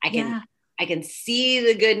 I can see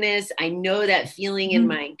the goodness. I know that feeling in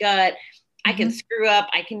my gut. I can screw up.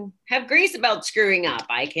 I can have grace about screwing up.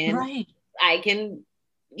 I can,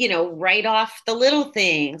 you know, write off the little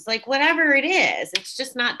things, like whatever it is. It's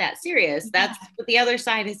just not that serious. That's what the other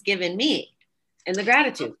side has given me, and the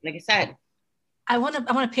gratitude, like I said. I want to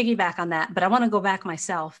piggyback on that, but I want to go back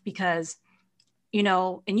myself because, you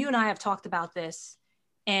know, and you and I have talked about this,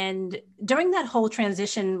 and during that whole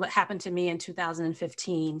transition, what happened to me in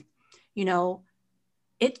 2015, you know,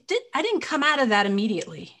 I didn't come out of that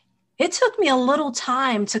immediately. It took me a little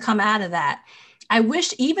time to come out of that. I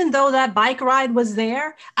wish, even though that bike ride was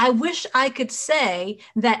there, I wish I could say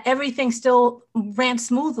that everything still ran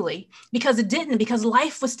smoothly, because it didn't, because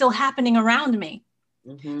life was still happening around me.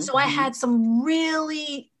 So I had some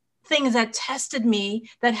really things that tested me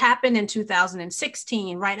that happened in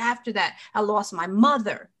 2016. Right after that, I lost my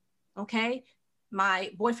mother. Okay. My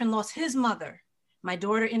boyfriend lost his mother. My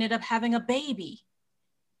daughter ended up having a baby.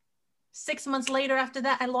 6 months later after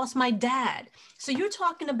that, I lost my dad. So you're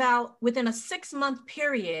talking about within a 6-month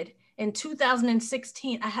period in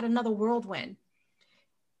 2016, I had another whirlwind.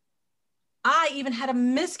 I even had a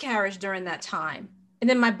miscarriage during that time. And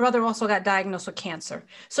then my brother also got diagnosed with cancer.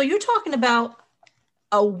 So you're talking about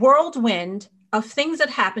a whirlwind of things that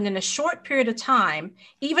happened in a short period of time,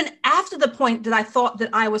 even after the point that I thought that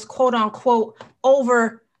I was, quote unquote,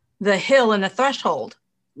 over the hill and the threshold.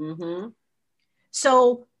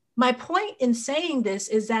 So my point in saying this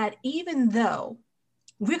is that even though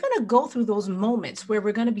we're going to go through those moments where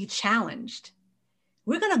we're going to be challenged,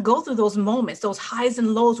 we're going to go through those moments, those highs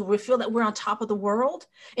and lows where we feel that we're on top of the world,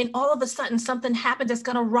 and all of a sudden something happens that's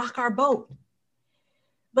going to rock our boat.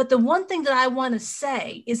 But the one thing that I want to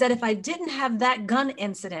say is that if I didn't have that gun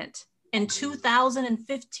incident in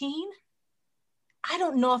 2015, I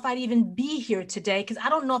don't know if I'd even be here today, because I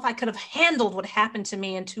don't know if I could have handled what happened to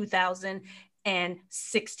me in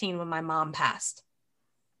 2016 when my mom passed.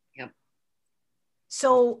 Yep.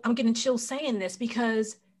 So I'm getting chills saying this,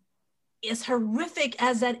 because as horrific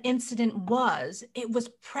as that incident was, it was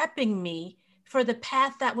prepping me for the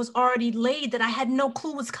path that was already laid that I had no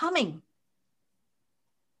clue was coming.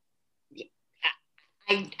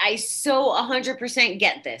 I so 100%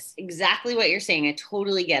 get this. Exactly what you're saying. I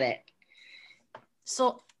totally get it.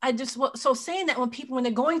 So saying that when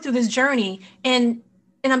they're going through this journey, and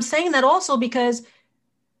I'm saying that also because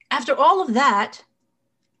after all of that,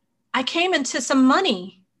 I came into some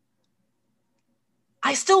money.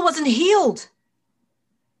 I still wasn't healed.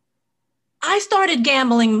 I started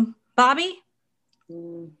gambling, Bobby.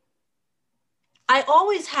 I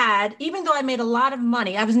always had, even though I made a lot of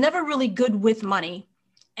money, I was never really good with money.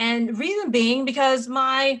 And reason being because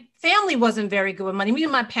my family wasn't very good with money, me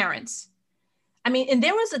and my parents. I mean, and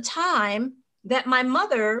there was a time that my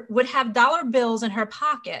mother would have dollar bills in her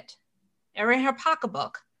pocket or in her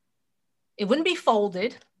pocketbook. It wouldn't be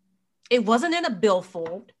folded. It wasn't in a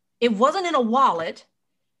billfold. It wasn't in a wallet.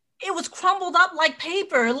 It was crumbled up like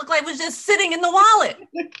paper. It looked like it was just sitting in the wallet,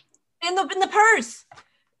 in the purse.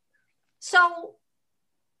 So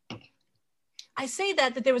I say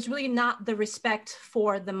that there was really not the respect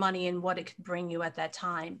for the money and what it could bring you at that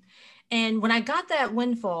time. And when I got that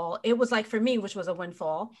windfall, it was like, for me, which was a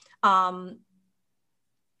windfall,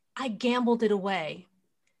 I gambled it away.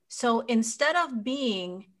 So instead of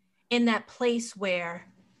being in that place where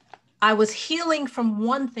I was healing from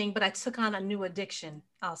one thing, but I took on a new addiction,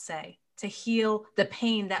 I'll say, to heal the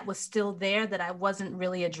pain that was still there that I wasn't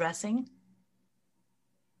really addressing.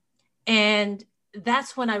 And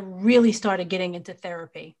that's when I really started getting into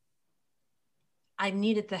therapy. I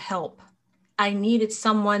needed the help. I needed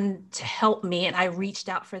someone to help me, and I reached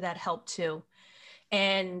out for that help too.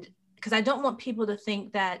 And because I don't want people to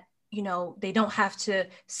think that, you know, they don't have to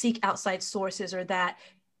seek outside sources, or that,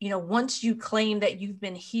 you know, once you claim that you've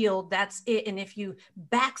been healed, that's it. And if you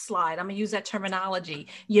backslide, I'm gonna use that terminology,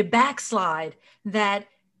 you backslide, that,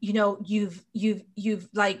 you know, you've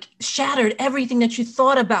like shattered everything that you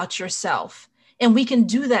thought about yourself. And we can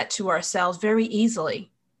do that to ourselves very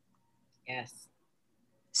easily. Yes.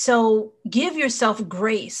 So give yourself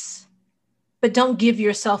grace, but don't give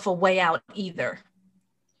yourself a way out either.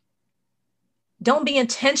 Don't be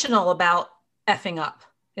intentional about effing up,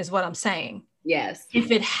 is what I'm saying. Yes. If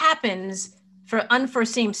it happens for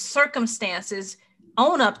unforeseen circumstances,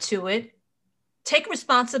 own up to it, take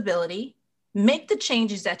responsibility, make the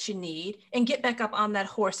changes that you need, and get back up on that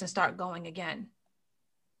horse and start going again.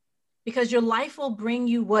 Because your life will bring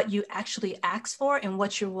you what you actually ask for and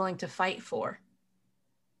what you're willing to fight for.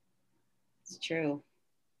 It's true.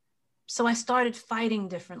 So I started fighting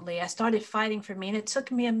differently. I started fighting for me, and it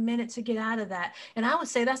took me a minute to get out of that. And I would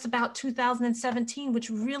say that's about 2017, which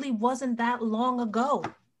really wasn't that long ago.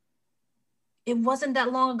 It wasn't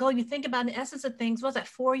that long ago. You think about the essence of things, was that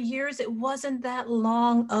 4 years? It wasn't that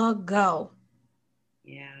long ago.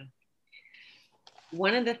 Yeah.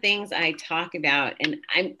 One of the things I talk about, and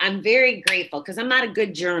I'm very grateful because I'm not a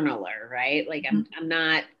good journaler, right? Like I'm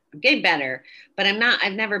getting better, but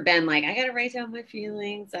I've never been like, I got to write down my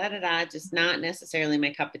feelings, just not necessarily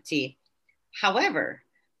my cup of tea. However,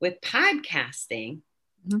 with podcasting,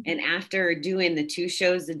 and after doing the 2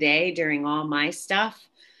 shows a day during all my stuff,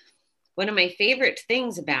 one of my favorite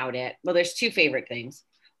things about it, well, there's 2 favorite things.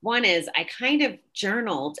 One is I kind of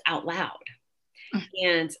journaled out loud,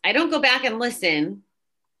 and I don't go back and listen,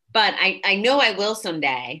 but I know I will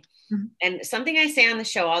someday. And something I say on the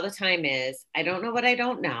show all the time is, I don't know what I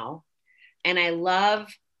don't know. And I love,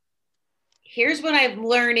 here's what I'm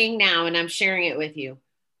learning now, and I'm sharing it with you.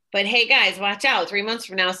 But hey, guys, watch out. 3 months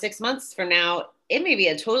from now, 6 months from now, it may be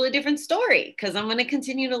a totally different story because I'm going to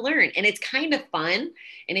continue to learn. And it's kind of fun.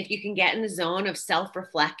 And if you can get in the zone of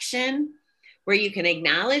self-reflection where you can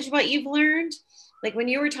acknowledge what you've learned, like when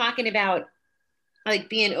you were talking about like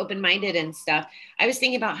being open-minded and stuff, I was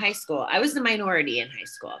thinking about high school. I was the minority in high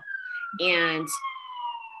school. And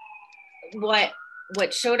what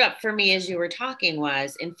showed up for me as you were talking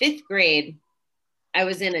was in 5th grade, I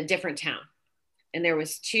was in a different town, and there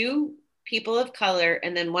was 2 people of color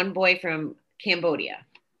and then 1 boy from Cambodia.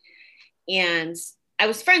 And I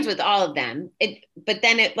was friends with all of them. But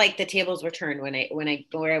then it like the tables were turned when I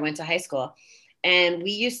went to high school. And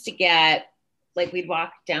we used to get, like, we'd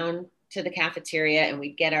walk down to the cafeteria and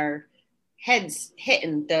we'd get our heads hit,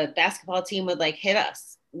 and the basketball team would like hit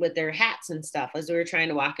us with their hats and stuff as we were trying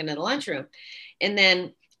to walk into the lunchroom. And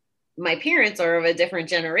then my parents are of a different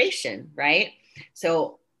generation, right?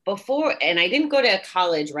 So before, and I didn't go to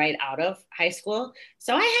college right out of high school.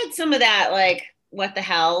 So I had some of that, like, what the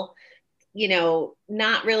hell,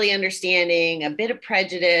 not really understanding, a bit of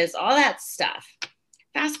prejudice, all that stuff.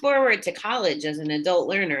 Fast forward to college as an adult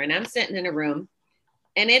learner, and I'm sitting in a room,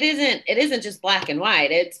 and it isn't just black and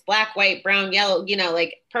white. It's black, white, brown, yellow,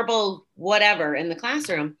 like purple, whatever in the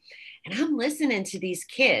classroom. And I'm listening to these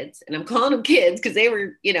kids, and I'm calling them kids because they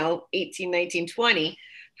were, 18, 19, 20.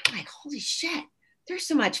 I'm like, holy shit, there's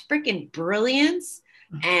so much freaking brilliance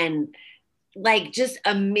and like just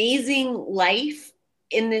amazing life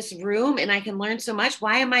in this room. And I can learn so much.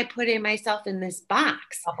 Why am I putting myself in this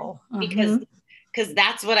box? Because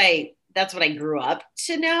that's what I grew up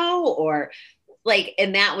to know, or like,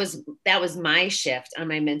 and that was my shift on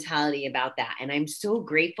my mentality about that. And I'm so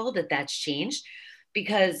grateful that that's changed,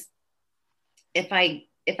 because if I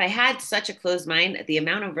had such a closed mind, the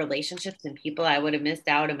amount of relationships and people I would have missed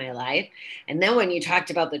out in my life. And then when you talked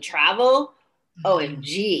about the travel,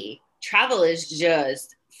 OMG, travel is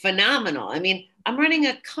just phenomenal. I mean, I'm running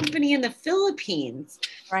a company in the Philippines.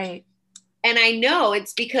 Right. And I know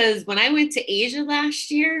it's because when I went to Asia last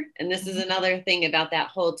year, and this is another thing about that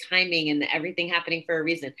whole timing and everything happening for a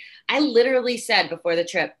reason, I literally said before the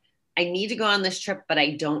trip, I need to go on this trip, but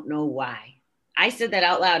I don't know why. I said that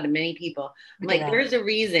out loud to many people. I'm like, there's a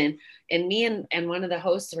reason. And me and one of the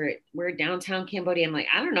hosts were downtown Cambodia. I'm like,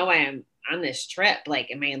 I don't know why I'm on this trip. Like,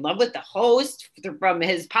 am I in love with the host from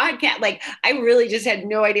his podcast? Like, I really just had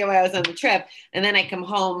no idea why I was on the trip. And then I come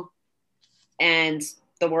home and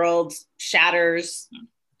the world shatters,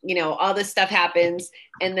 all this stuff happens.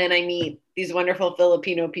 And then I meet these wonderful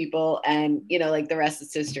Filipino people, and, like, the rest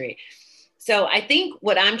is history. So I think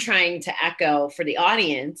what I'm trying to echo for the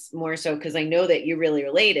audience more so, because I know that you really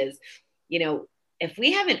relate, is, if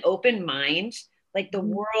we have an open mind, like the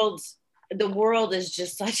world is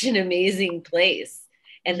just such an amazing place,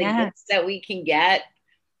 and the gifts that we can get.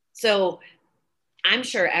 So I'm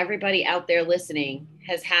sure everybody out there listening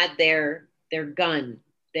has had their gun,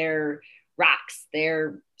 their rocks,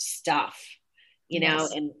 their stuff,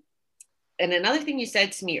 and another thing you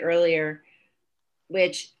said to me earlier,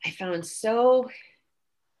 which I found so,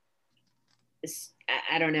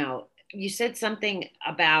 I don't know, you said something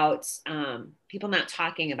about people not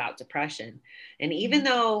talking about depression. And even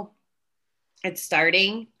though it's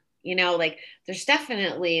starting, like, there's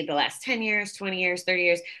definitely the last 10 years, 20 years, 30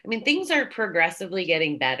 years. I mean, things are progressively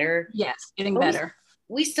getting better. Yes, getting better.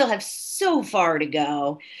 We still have so far to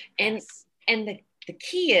go. And the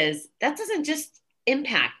key is that doesn't just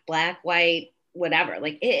impact black, white, whatever.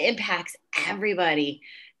 Like it impacts everybody.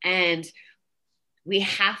 And we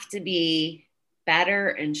have to be better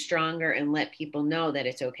and stronger and let people know that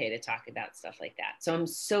it's okay to talk about stuff like that. So I'm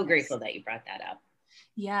so grateful that you brought that up.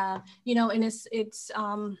 Yeah. You know, and it's,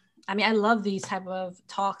 I mean, I love these type of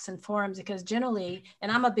talks and forums because generally,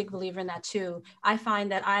 and I'm a big believer in that too. I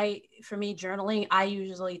find that for me, journaling, I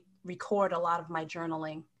usually record a lot of my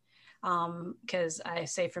journaling because I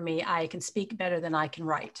say for me, I can speak better than I can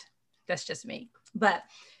write. That's just me. But,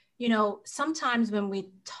 you know, sometimes when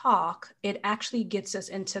we talk, it actually gets us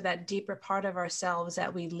into that deeper part of ourselves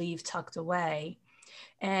that we leave tucked away.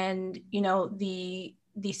 And, you know, the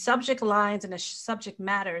subject lines and the subject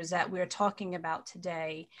matters that we're talking about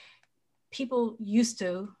today, people used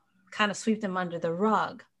to kind of sweep them under the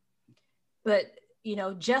rug. But, you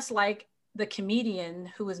know, just like the comedian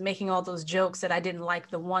who was making all those jokes that I didn't like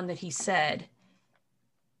the one that he said,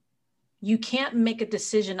 you can't make a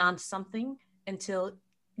decision on something until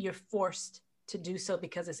you're forced to do so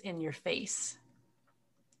because it's in your face.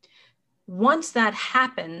 Once that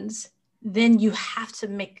happens, then you have to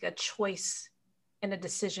make a choice and a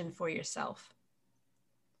decision for yourself.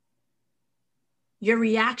 Your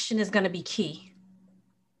reaction is going to be key.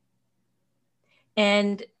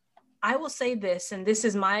 And I will say this, and this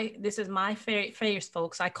is my phrase,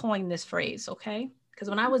 folks. I coined this phrase, okay? Because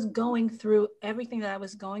when I was going through everything that I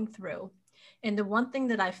was going through, and the one thing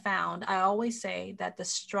that I found, I always say that the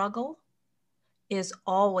struggle is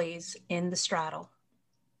always in the straddle.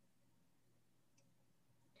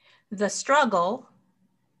 The struggle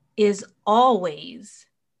is always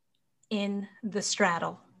in the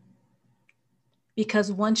straddle.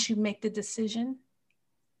 Because once you make the decision,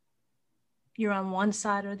 you're on one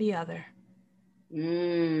side or the other.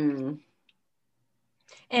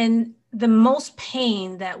 And the most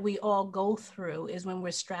pain that we all go through is when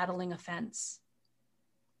we're straddling a fence.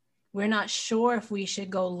 We're not sure if we should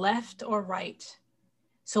go left or right.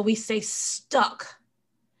 So we stay stuck.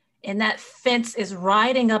 And that fence is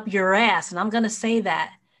riding up your ass. And I'm going to say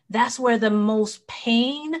that. That's where the most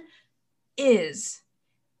pain is.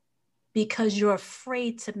 Because you're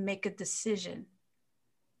afraid to make a decision.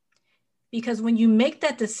 Because when you make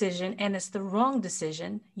that decision and it's the wrong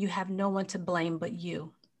decision, you have no one to blame but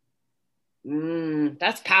you.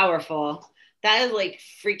 That's powerful. That is like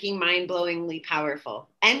freaking mind-blowingly powerful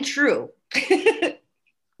and true.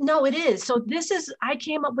 No, it is. So I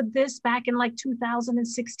came up with this back in like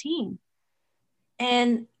 2016.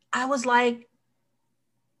 And I was like,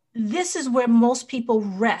 this is where most people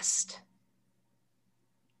rest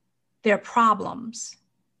their problems,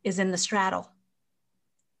 is in the straddle.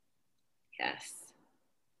 Yes.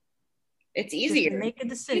 It's easier. Just make a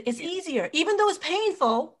decision. It's easier. Even though it's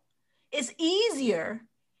painful, it's easier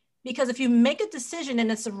because if you make a decision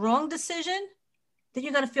and it's the wrong decision, then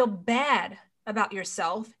you're going to feel bad about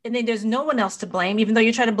yourself. And then there's no one else to blame, even though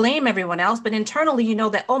you try to blame everyone else. But internally, you know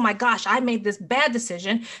that, oh my gosh, I made this bad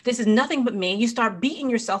decision. This is nothing but me. You start beating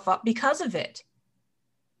yourself up because of it.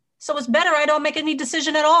 So it's better I don't make any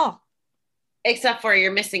decision at all. Except for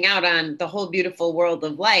you're missing out on the whole beautiful world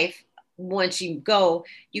of life. Once you go,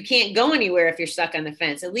 you can't go anywhere if you're stuck on the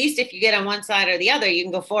fence. At least if you get on one side or the other, you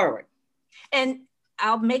can go forward. And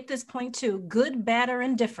I'll make this point too, good, bad, or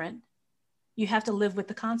indifferent, you have to live with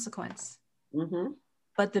the consequence. Mm-hmm.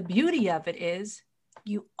 But the beauty of it is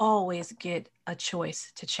you always get a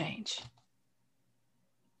choice to change.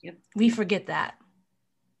 Yep. We forget that.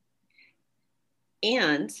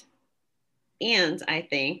 And I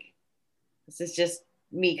think, this is just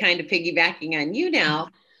me kind of piggybacking on you now,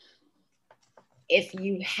 if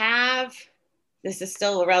you have, this is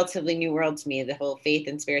still a relatively new world to me, the whole faith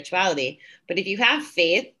and spirituality, but if you have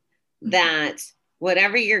faith that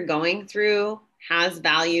whatever you're going through has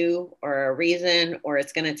value or a reason, or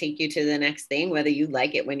it's going to take you to the next thing, whether you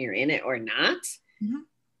like it when you're in it or not,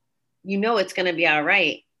 you know it's going to be all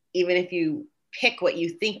right, even if you pick what you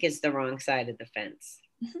think is the wrong side of the fence.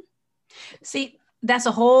 See, that's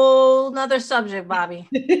a whole nother subject, Bobby.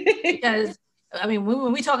 Because, I mean,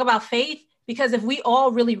 when we talk about faith, because if we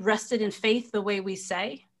all really rested in faith the way we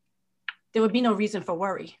say, there would be no reason for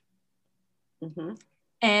worry. Mm-hmm.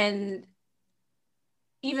 And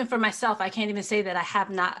even for myself, I can't even say that I have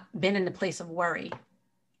not been in the place of worry.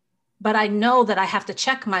 But I know that I have to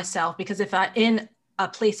check myself, because if I'm in a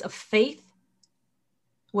place of faith,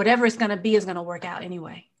 whatever it's going to be is going to work out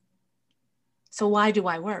anyway. So why do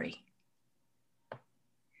I worry?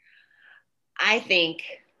 I think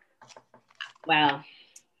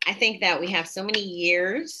that we have so many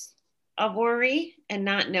years of worry and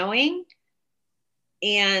not knowing.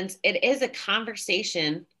 And it is a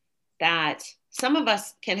conversation that some of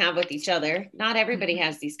us can have with each other. Not everybody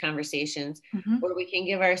has these conversations where we can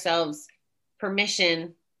give ourselves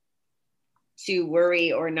permission to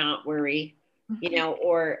worry or not worry, you know,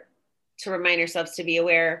 or to remind ourselves to be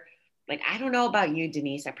aware. Like, I don't know about you,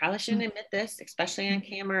 Denise. I probably shouldn't admit this, especially on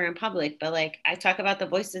camera in public, but like I talk about the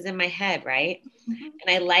voices in my head, right? And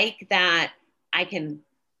I like that I'm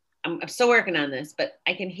still working on this, but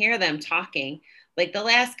I can hear them talking. Like the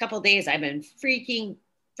last couple of days, I've been freaking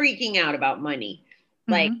out about money.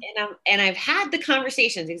 Like, and I've had the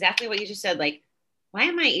conversations, exactly what you just said. Like, why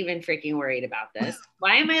am I even freaking worried about this?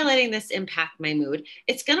 Why am I letting this impact my mood?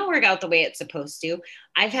 It's going to work out the way it's supposed to.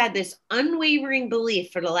 I've had this unwavering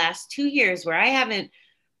belief for the last 2 years where I haven't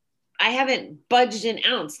budged an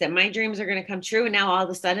ounce that my dreams are going to come true. And now all of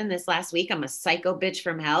a sudden this last week, I'm a psycho bitch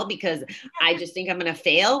from hell because I just think I'm going to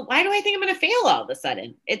fail. Why do I think I'm going to fail all of a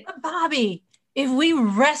sudden? Bobby, if we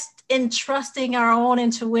rest in trusting our own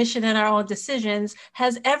intuition and our own decisions,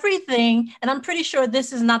 has everything, and I'm pretty sure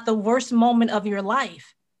this is not the worst moment of your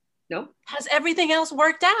life. Nope. Has everything else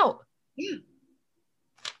worked out? Yeah.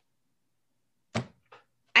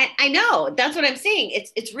 I know. That's what I'm saying.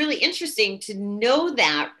 It's really interesting to know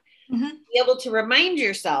that, be able to remind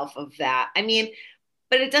yourself of that. I mean,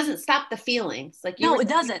 but it doesn't stop the feelings. Like, no, it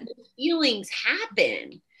doesn't. Feelings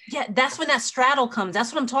happen. Yeah, that's when that straddle comes.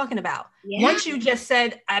 That's what I'm talking about. Yeah. Once you just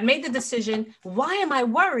said, I made the decision, why am I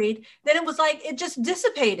worried? Then it was like, it just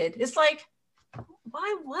dissipated. It's like,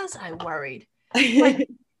 why was I worried? Like,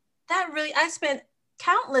 that really, I spent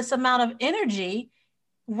countless amount of energy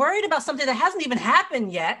worried about something that hasn't even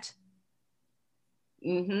happened yet.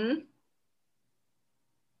 And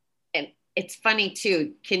it's funny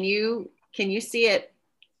too. Can you see it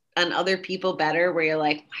on other people better where you're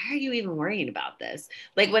like, why are you even worrying about this?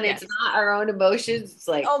 Like when it's not our own emotions, it's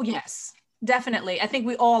like, oh yes, definitely. I think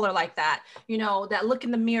we all are like that. You know, that look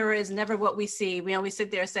in the mirror is never what we see. We always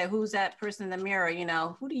sit there and say, who's that person in the mirror? You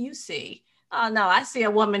know, who do you see? Oh no, I see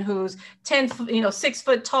a woman who's 6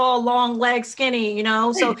 foot tall, long legs, skinny, you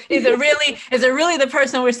know? So is it really the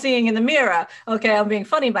person we're seeing in the mirror? Okay. I'm being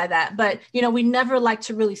funny by that, but you know, we never like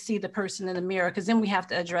to really see the person in the mirror because then we have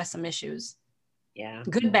to address some issues. Yeah.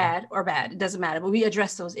 Good, bad, or bad. It doesn't matter, but we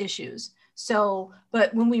address those issues. So,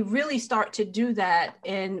 but when we really start to do that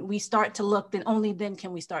and we start to look, then only then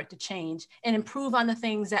can we start to change and improve on the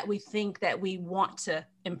things that we think that we want to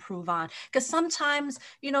improve on. Because sometimes,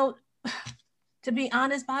 you know, to be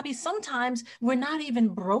honest, Bobby, sometimes we're not even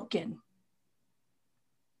broken.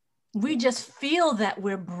 We just feel that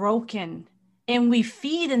we're broken and we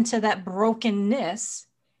feed into that brokenness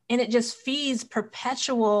and it just feeds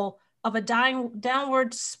perpetual of a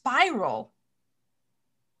downward spiral.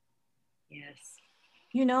 Yes.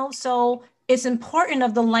 You know, so it's important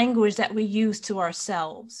of the language that we use to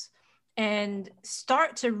ourselves and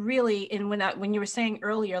start to really, and when you were saying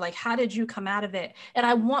earlier, like, how did you come out of it? And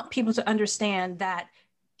I want people to understand that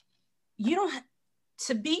you don't,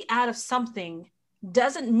 to be out of something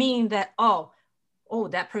doesn't mean that, oh,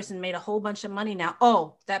 that person made a whole bunch of money now.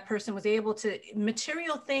 Oh, that person was able to,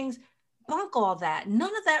 material things, bunk all that.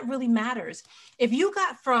 None of that really matters. If you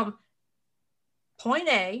got from point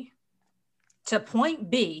A to point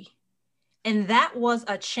B, and that was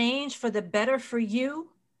a change for the better for you,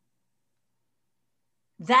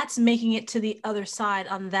 that's making it to the other side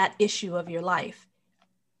on that issue of your life.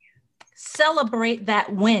 Celebrate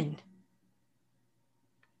that win.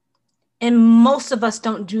 And most of us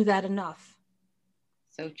don't do that enough.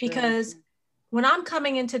 So true. Because when I'm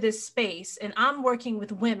coming into this space and I'm working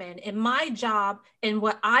with women, and my job and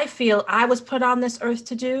what I feel I was put on this earth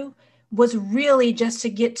to do was really just to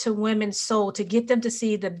get to women's soul, to get them to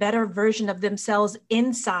see the better version of themselves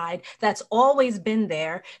inside that's always been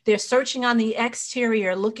there. They're searching on the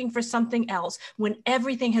exterior, looking for something else when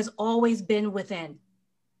everything has always been within.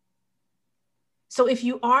 So if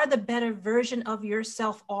you are the better version of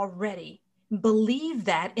yourself already, believe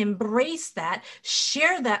that, embrace that,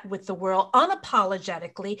 share that with the world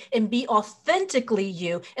unapologetically, and be authentically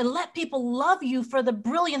you, and let people love you for the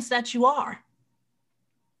brilliance that you are.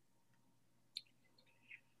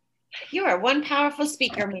 You are one powerful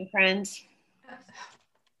speaker, my friend.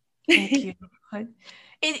 Thank you.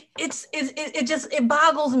 It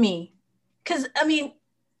boggles me, because I mean,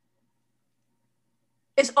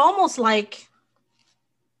 it's almost like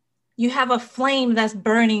you have a flame that's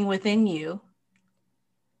burning within you,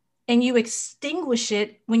 and you extinguish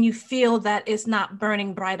it when you feel that it's not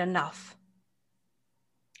burning bright enough.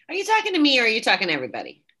 Are you talking to me or are you talking to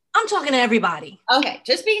everybody? I'm talking to everybody. Okay,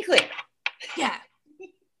 just being clear. Yeah.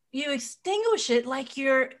 You extinguish it like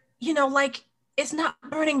you're, like it's not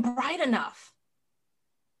burning bright enough.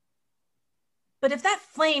 But if that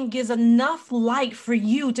flame gives enough light for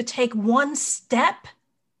you to take one step,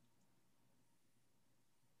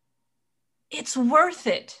 it's worth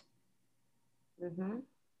it.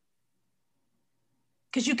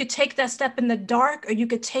 Because you could take that step in the dark, or you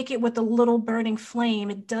could take it with a little burning flame.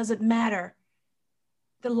 It doesn't matter.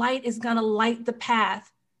 The light is going to light the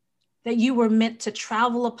path that you were meant to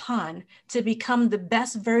travel upon to become the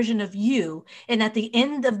best version of you. And at the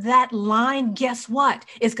end of that line, guess what?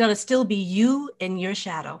 It's going to still be you and your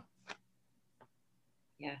shadow.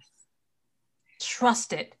 Yes.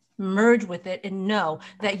 Trust it, merge with it, and know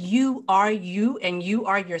that you are you and you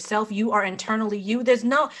are yourself. You are internally you. There's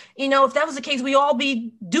no, if that was the case, we all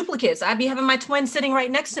be duplicates. I'd be having my twin sitting right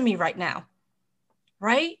next to me right now.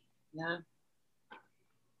 Right? Yeah.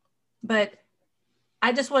 But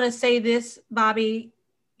I just want to say this, Bobby,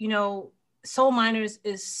 Soul Miners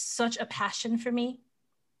is such a passion for me.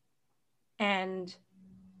 And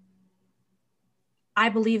I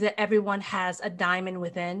believe that everyone has a diamond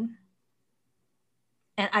within.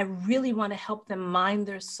 And I really want to help them mine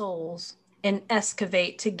their souls and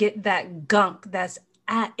excavate to get that gunk that's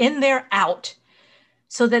in there out,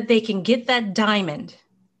 so that they can get that diamond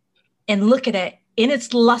and look at it in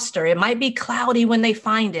its luster. It might be cloudy when they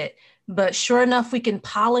find it, but sure enough, we can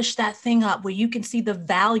polish that thing up where you can see the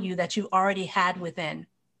value that you already had within.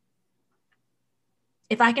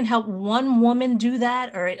 If I can help one woman do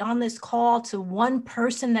that, or on this call to one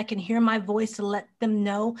person that can hear my voice to let them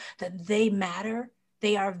know that they matter,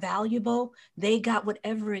 they are valuable, they got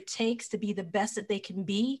whatever it takes to be the best that they can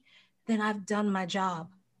be, then I've done my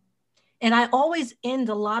job. And I always end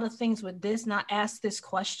a lot of things with this, and I ask this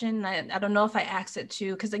question. I don't know if I asked it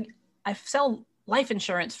to, because I sell life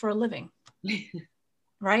insurance for a living,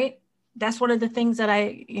 right? That's one of the things that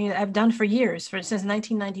I've done for years, since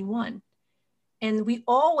 1991. And we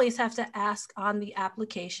always have to ask on the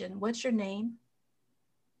application, what's your name,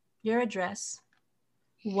 your address,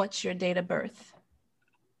 what's your date of birth?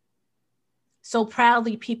 So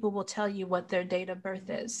proudly, people will tell you what their date of birth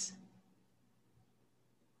is.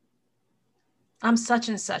 I'm such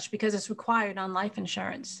and such, because it's required on life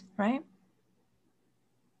insurance, right?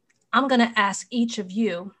 I'm going to ask each of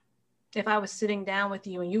you, if I was sitting down with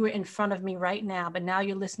you and you were in front of me right now, but now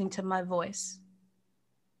you're listening to my voice,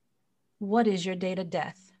 what is your date of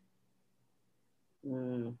death?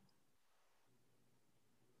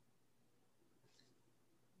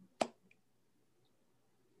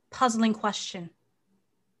 Puzzling question.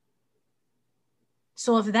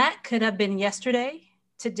 So if that could have been yesterday,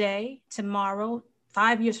 today, tomorrow,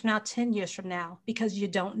 5 years from now, 10 years from now, because you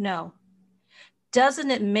don't know,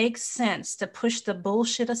 doesn't it make sense to push the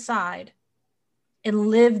bullshit aside and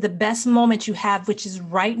live the best moment you have, which is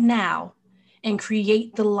right now, and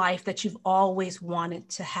create the life that you've always wanted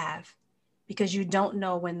to have? Because you don't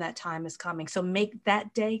know when that time is coming. So make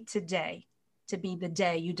that day today to be the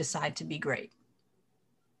day you decide to be great.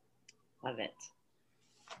 Love it.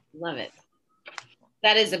 Love it.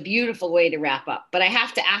 That is a beautiful way to wrap up. But I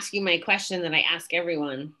have to ask you my question that I ask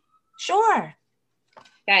everyone. Sure.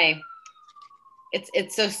 Okay.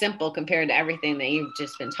 It's so simple compared to everything that you've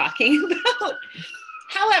just been talking about.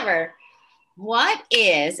 However, what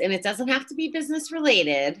is, and it doesn't have to be business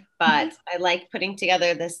related, but I like putting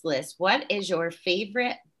together this list. What is your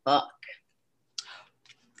favorite book?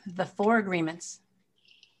 The 4 Agreements.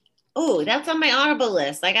 Oh, that's on my Audible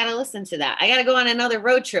list. I got to listen to that. I got to go on another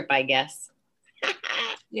road trip, I guess.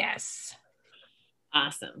 Yes.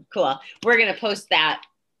 Awesome. Cool. We're going to post that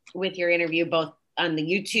with your interview, both on the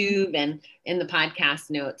YouTube and in the podcast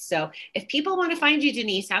notes. So if people want to find you,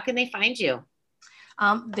 Denise, how can they find you?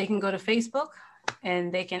 They can go to Facebook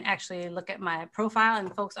and they can actually look at my profile.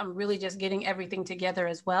 And folks, I'm really just getting everything together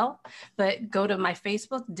as well. But go to my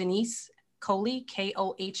Facebook, Denise Kohli,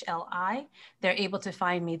 Kohli. They're able to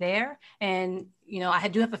find me there. And, I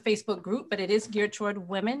do have a Facebook group, but it is geared toward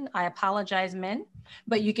women. I apologize, men,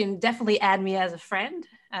 but you can definitely add me as a friend.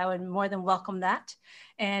 I would more than welcome that.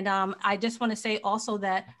 And I just want to say also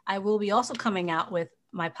that I will be also coming out with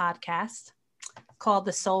my podcast called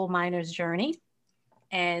The Soul Miner's Journey.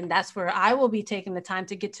 And that's where I will be taking the time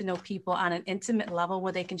to get to know people on an intimate level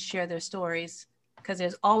where they can share their stories. Because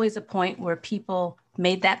there's always a point where people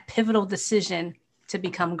made that pivotal decision to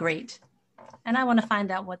become great. And I want to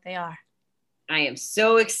find out what they are. I am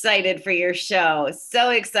so excited for your show.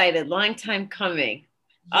 So excited. Long time coming.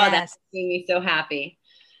 Yes. Oh, that's making me so happy.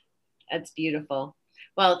 That's beautiful.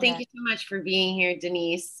 Well, thank you so much for being here,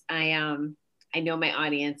 Denise. I know my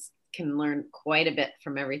audience can learn quite a bit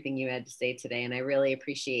from everything you had to say today. And I really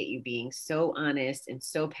appreciate you being so honest and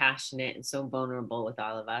so passionate and so vulnerable with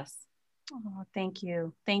all of us. Oh, thank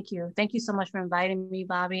you. Thank you. Thank you so much for inviting me,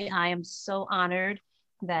 Bobby. I am so honored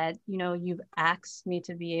that, you've asked me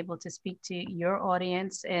to be able to speak to your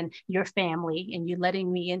audience and your family and you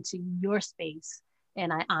letting me into your space.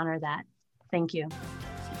 And I honor that. Thank you.